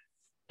grips.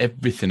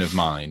 Everything of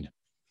mine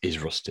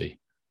is rusty,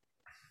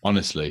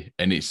 honestly,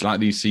 and it's like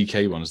these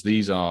CK ones.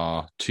 These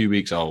are 2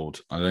 weeks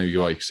old. I don't know if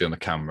you can see on the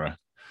camera.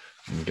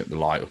 Let me get the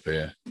light up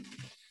here.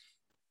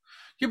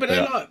 Yeah, but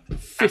they're like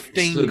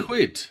 15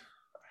 quid.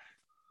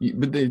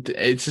 But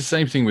it's the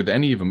same thing with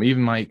any of them.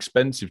 Even my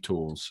expensive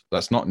tools,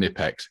 that's not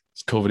Nipex,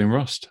 it's covered in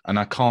rust, and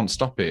I can't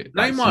stop it.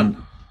 Name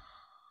one.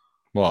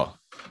 What?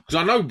 Because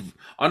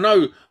I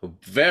know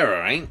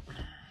Vera ain't.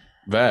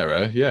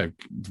 Vera, yeah.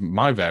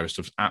 My Vera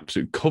stuff's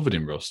absolutely covered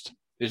in rust.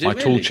 Is it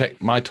really?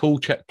 My Tool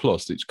Check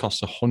Plus, it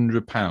costs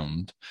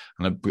 £100,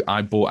 and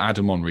I bought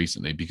Adam on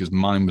recently because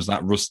mine was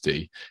that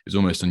rusty, it's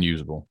almost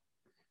unusable.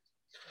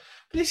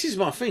 This is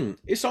my thing.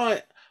 It's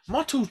like,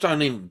 my tools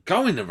don't even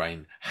go in the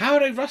rain. How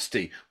are they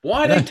rusty?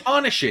 Why are they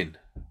tarnishing?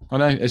 I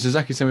know. It's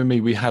exactly the same with me.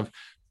 We have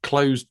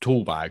closed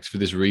tool bags for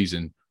this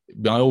reason.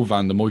 My old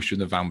van, the moisture in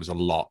the van was a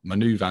lot. My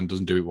new van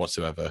doesn't do it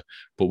whatsoever.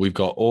 But we've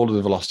got all of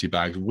the Velocity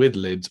bags with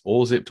lids,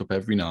 all zipped up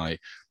every night.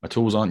 My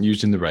tools aren't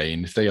used in the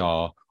rain. If they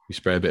are, we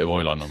spray a bit of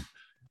oil on them.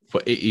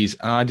 But it is,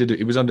 and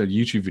it was on a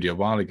YouTube video a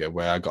while ago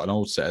where I got an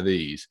old set of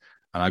these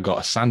and I got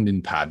a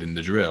sanding pad in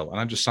the drill and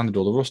I just sanded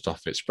all the rust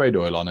off it, sprayed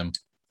oil on them.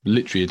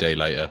 Literally a day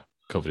later,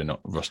 covered in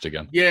rust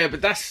again. Yeah,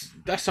 but that's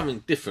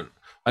something different.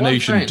 I know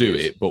you shouldn't do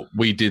it, but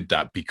we did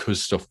that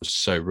because stuff was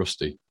so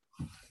rusty.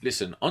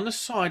 Listen, on the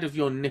side of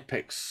your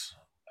Nipex,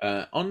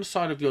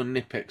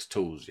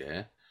 tools,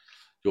 yeah,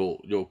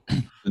 your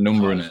the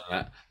number in it,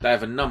 they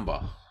have a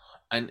number,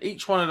 and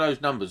each one of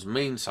those numbers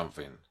means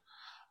something.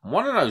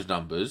 One of those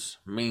numbers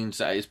means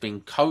that it's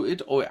been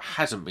coated or it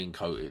hasn't been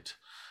coated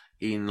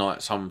in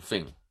like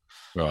something.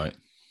 Right.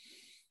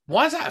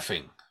 Why is that a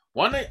thing?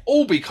 Why don't they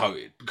all be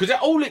coated? Because they're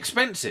all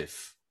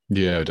expensive.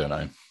 Yeah, I don't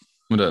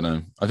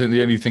know. I think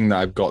the only thing that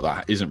I've got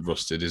that isn't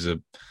rusted is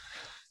a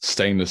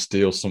stainless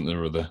steel something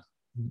or other.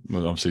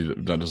 Well, obviously,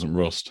 that doesn't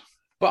rust.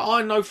 But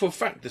I know for a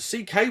fact the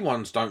CK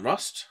ones don't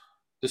rust.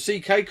 The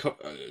CK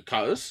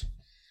cutters,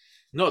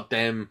 not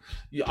them.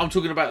 I'm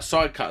talking about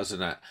side cutters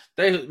and that.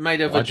 They're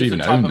made of a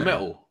different type of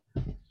metal.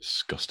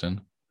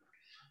 Disgusting.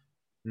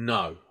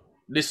 No.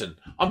 Listen,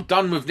 I'm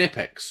done with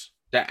Nipex.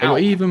 They're out.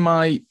 I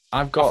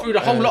threw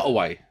the whole lot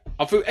away.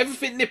 I threw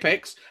everything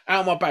Nipex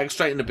out of my bag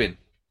straight in the bin.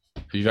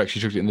 You've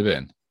actually chucked it in the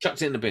bin?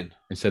 Chucked it in the bin.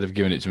 Instead of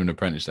giving it to an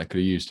apprentice that could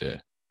have used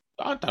it?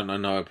 I don't know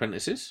no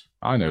apprentices.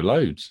 I know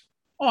loads.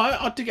 All right,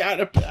 I'll dig it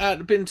out of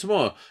the bin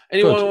tomorrow.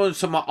 Anyone who wants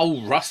some of my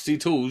old rusty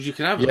tools, you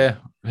can have them. Yeah,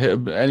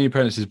 hit any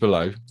apprentices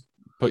below.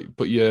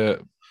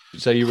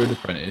 Say you're an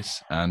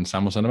apprentice and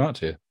Sam will send them out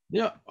to you.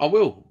 Yeah, I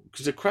will,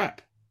 because they're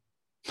crap.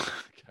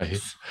 Okay.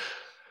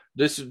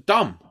 This is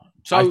dumb.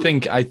 So I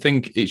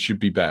think it should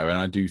be better, and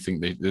I do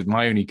think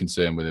my only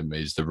concern with them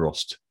is the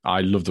rust.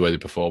 I love the way they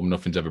perform.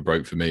 Nothing's ever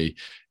broke for me.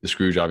 The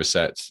screwdriver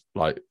sets,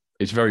 like,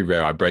 it's very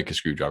rare I break a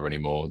screwdriver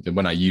anymore.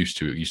 When I used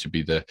to, it used to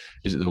be the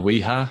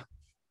Weeha?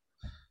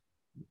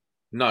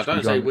 No,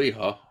 don't say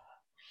Weeha.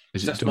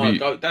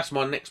 That's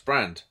my next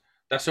brand.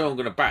 That's who I'm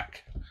going to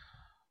back.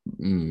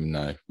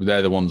 No,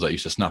 they're the ones that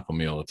used to snap on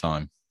me all the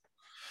time.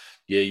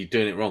 Yeah, you're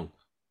doing it wrong.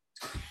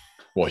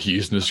 What,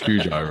 using a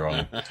screwdriver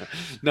on?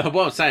 No,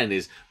 what I'm saying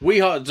is,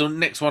 Weeha is the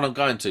next one I'm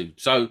going to.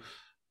 So,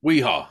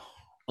 Weeha,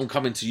 I'm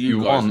coming to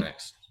you guys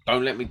next.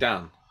 Don't let me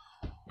down.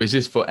 Is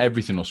this for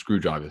everything or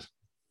screwdrivers?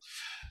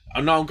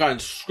 I know I'm going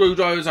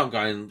screwdrivers, I'm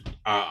going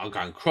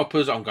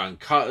croppers, I'm going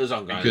cutters,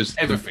 I'm going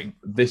everything.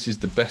 This is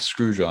the best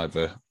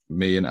screwdriver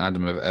me and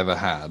Adam have ever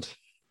had.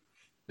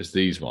 Is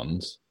these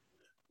ones.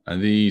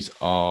 And these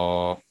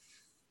are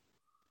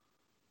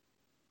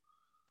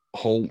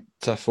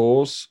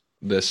Hultafors.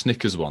 They're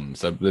Snickers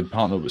ones. They're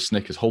partnered with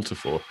Snickers.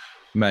 Hultafor.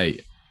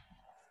 Mate,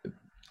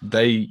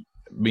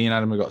 me and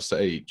Adam have got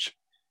set each.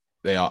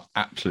 They are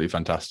absolutely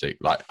fantastic.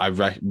 Like, I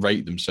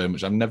rate them so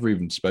much. I've never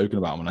even spoken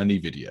about them on any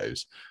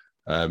videos.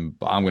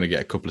 But I'm going to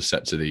get a couple of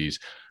sets of these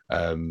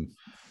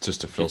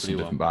just to fill some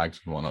different bags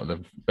and whatnot.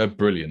 They're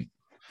brilliant.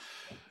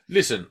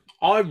 Listen,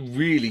 I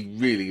really,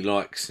 really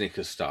like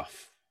Snickers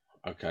stuff.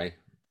 Okay,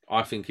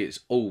 I think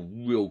it's all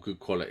real good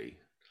quality.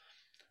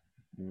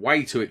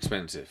 Way too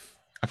expensive.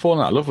 I've fallen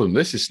out of love with them.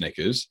 This is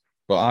Snickers,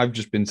 but I've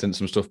just been sent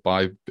some stuff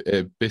by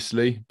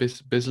Bisley.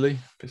 You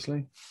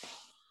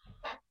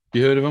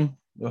heard of them?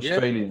 They're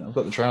Australian. Yeah. I've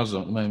got the trousers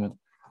on at the moment.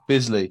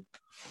 Bisley.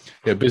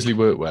 Yeah, Bisley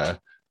Workwear.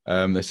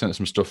 They sent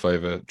some stuff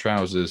over,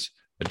 trousers,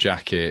 a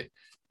jacket.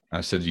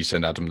 I said, you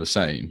send Adam the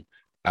same.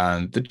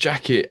 And the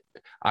jacket,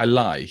 I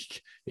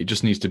like. It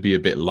just needs to be a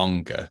bit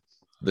longer.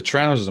 The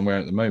trousers I'm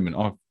wearing at the moment,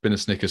 I've been a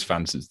Snickers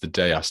fan since the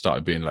day I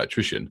started being an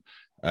electrician.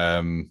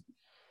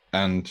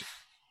 And,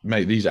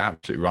 mate, these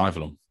absolutely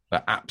rival them.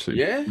 They're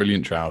absolutely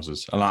brilliant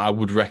trousers. And I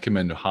would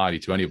recommend them highly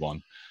to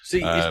anyone.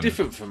 See, it's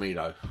different for me,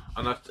 though.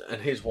 And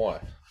here's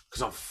why.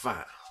 Because I'm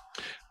fat.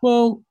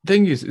 Well,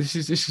 thing is, this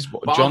is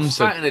what But John I'm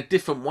said. fat in a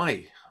different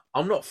way.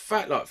 I'm not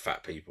fat like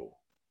fat people.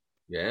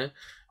 Yeah,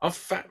 I'm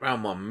fat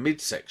around my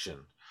midsection.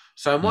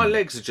 So my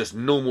legs are just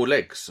normal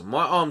legs.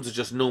 My arms are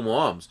just normal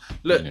arms.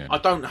 Look, Yeah. I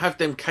don't have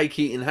them cake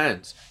eating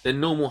hands. They're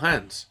normal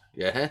hands.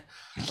 Yeah,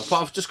 but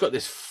I've just got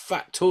this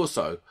fat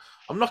torso.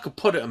 I'm like a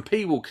Puddett and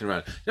Pea walking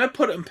around. You know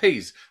Puddett and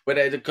Peas, where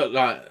they've got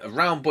like a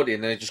round body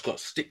and they just got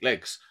stick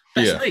legs.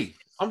 That's me.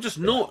 I'm just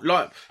not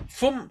like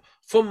from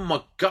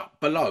my gut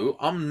below.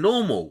 I'm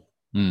normal.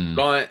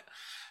 Like,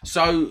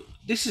 so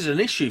this is an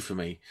issue for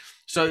me.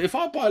 So if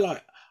I buy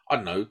like, I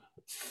don't know,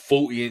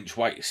 40-inch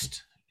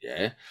waist,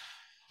 yeah,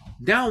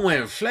 now I'm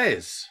wearing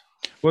flares.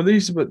 Well,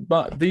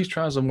 but these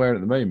trousers I'm wearing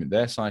at the moment,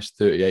 they're size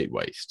 38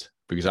 waist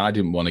because I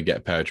didn't want to get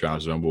a pair of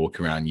trousers and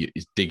walk around.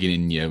 It's digging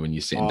in you when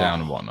you're sitting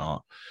down and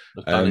whatnot.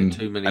 I've done it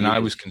too many and years. I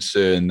was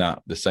concerned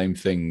that the same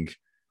thing,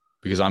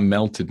 because I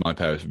melted my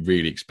pair of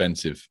really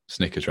expensive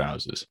Snicker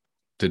trousers,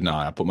 didn't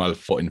I? I put my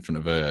foot in front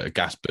of a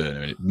gas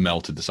burner and it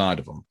melted the side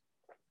of them.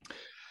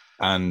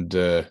 And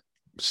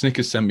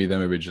Snickers sent me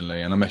them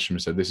originally, and I messaged them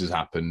and said, "This has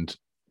happened.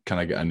 Can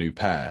I get a new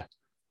pair?"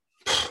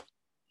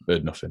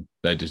 Heard nothing.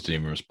 They just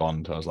didn't even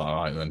respond. I was like,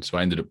 all right then. So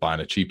I ended up buying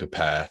a cheaper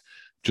pair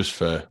just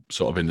for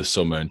sort of in the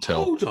summer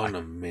until. Hold on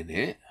a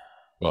minute.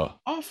 What?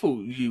 I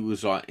thought you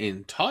was like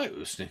in tight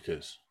with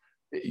Snickers.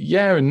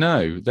 Yeah and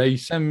no. They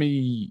sent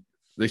me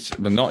this,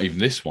 but not even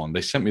this one.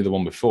 They sent me the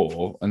one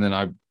before, and then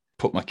I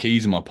put my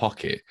keys in my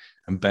pocket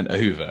and bent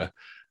over,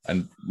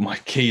 and my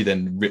key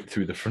then ripped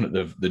through the front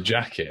of the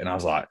jacket, and I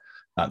was like,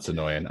 that's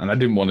annoying. And I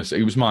didn't want to say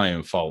it was my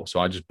own fault, so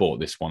I just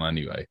bought this one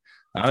anyway.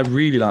 And I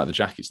really like the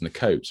jackets and the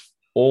coats.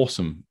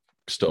 Awesome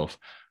stuff,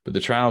 but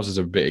the trousers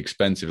are a bit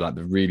expensive, like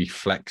the really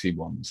flexy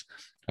ones.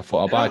 I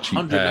thought I'll buy a cheap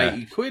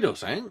 180 pair. quid or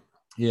something.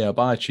 Yeah, I'll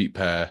buy a cheap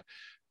pair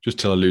just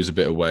till I lose a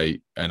bit of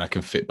weight and I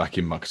can fit back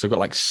in my, because I've got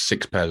like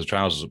 6 pairs of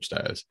trousers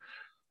upstairs,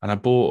 and I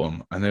bought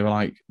them and they were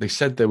like, they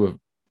said they were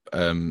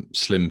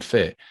slim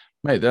fit,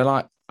 mate. They're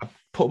like, I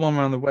put them on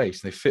around the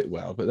waist and they fit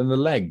well, but then the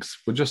legs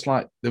were just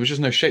like, there was just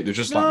no shape. They were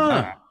just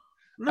like that.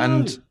 No.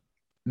 And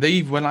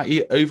they when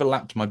I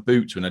overlapped my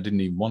boots when I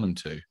didn't even want them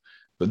to.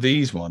 But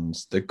these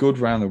ones, they're good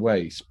round the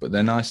waist, but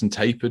they're nice and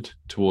tapered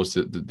towards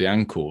the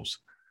ankles.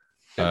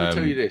 Let me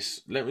tell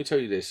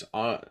you this.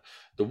 The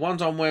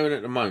ones I'm wearing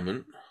at the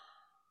moment,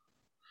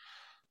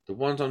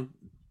 Caterpillar.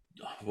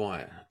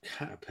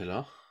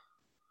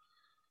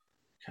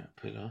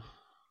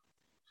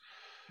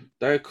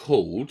 They're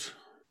called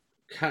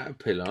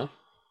Caterpillar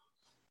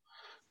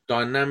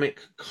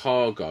Dynamic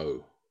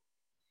Cargo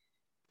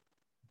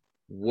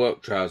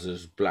work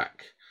trousers,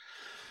 black.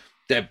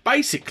 They're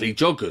basically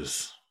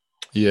joggers.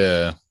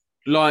 Yeah.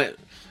 Like,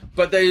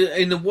 but they're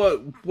in the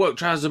work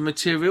trouser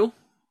material,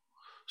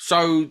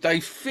 so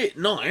they fit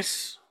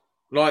nice.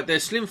 Like,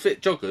 they're slim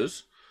fit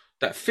joggers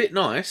that fit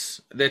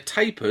nice. They're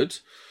tapered,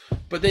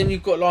 but then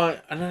you've got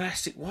like an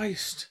elastic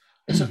waist.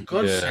 It's a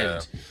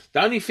godsend. Yeah.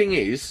 The only thing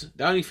is,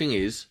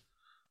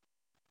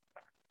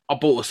 I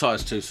bought a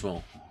size too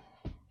small.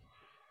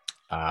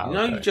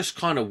 You just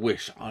kind of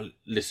wish.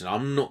 Listen,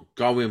 I'm not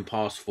going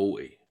past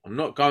 40.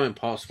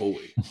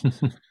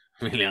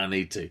 Really, I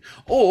need to.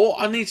 Or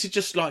I need to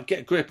just like get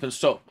a grip and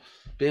stop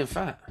being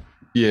fat.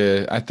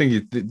 Yeah, I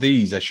think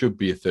these, there should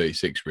be a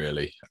 36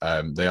 really.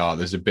 They are.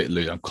 There's a bit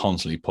loose. I'm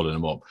constantly pulling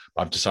them up.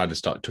 I've decided to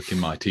start tucking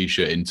my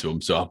T-shirt into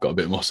them, so I've got a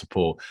bit more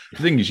support.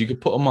 The thing is, you could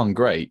put them on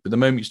great, but the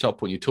moment you start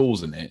putting your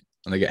tools in it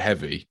and they get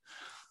heavy,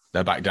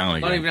 they're back down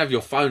again. Can't even have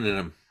your phone in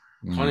them.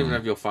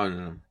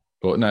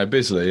 But no,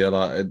 Bisley,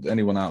 like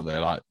anyone out there,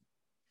 like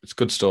it's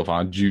good stuff.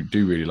 I do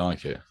really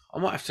like it. I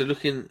might have to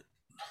look at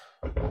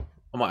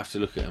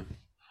them.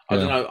 I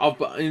don't know.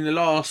 In the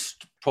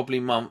last probably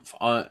month,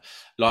 I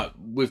like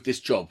with this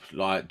job,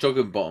 like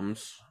jogging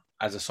bottoms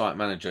as a site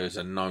manager is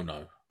a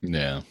no.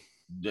 Yeah,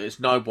 it's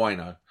no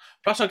bueno.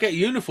 Plus, I get a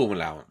uniform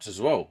allowance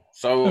as well,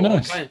 so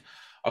nice. I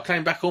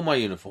claim back all my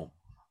uniform.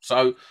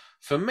 So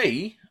for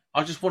me,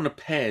 I just want a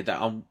pair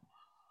that I'm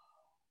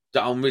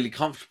really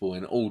comfortable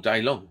in all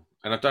day long,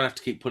 and I don't have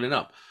to keep pulling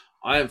up.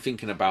 I am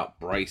thinking about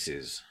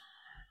braces.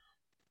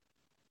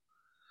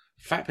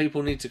 Fat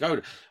people need to go.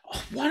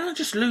 Why not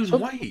just lose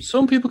weight?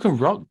 Some people can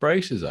rock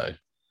braces though.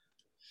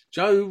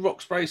 Joe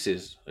rocks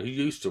braces. Who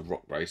used to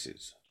rock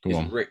braces? Is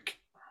Rick.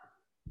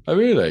 Oh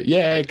really?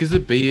 Yeah, because the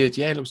beard.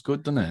 Yeah, it looks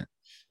good, doesn't it?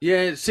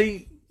 Yeah.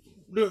 See,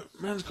 look,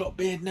 man's got a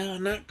beard now,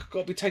 and that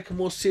got to be taken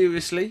more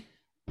seriously.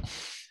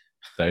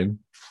 Same.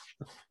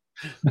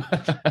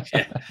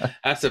 Yeah,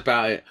 that's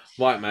about it.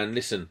 Right, man.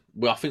 Listen,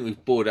 I think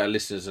we've bored our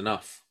listeners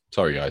enough.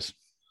 Sorry, guys.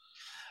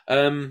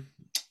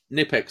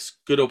 Knipex,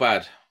 good or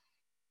bad?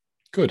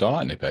 Good. I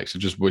like Knipex. I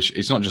just wish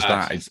it's not just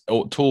that. It's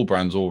tool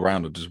brands all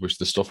around. I just wish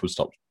the stuff would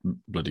stop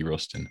bloody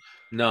rusting.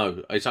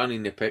 No, it's only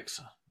Knipex.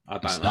 I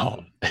don't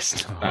know.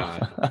 It's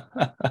not.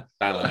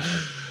 Don't know.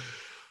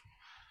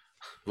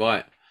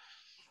 Right.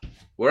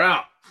 We're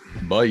out.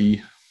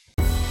 Bye.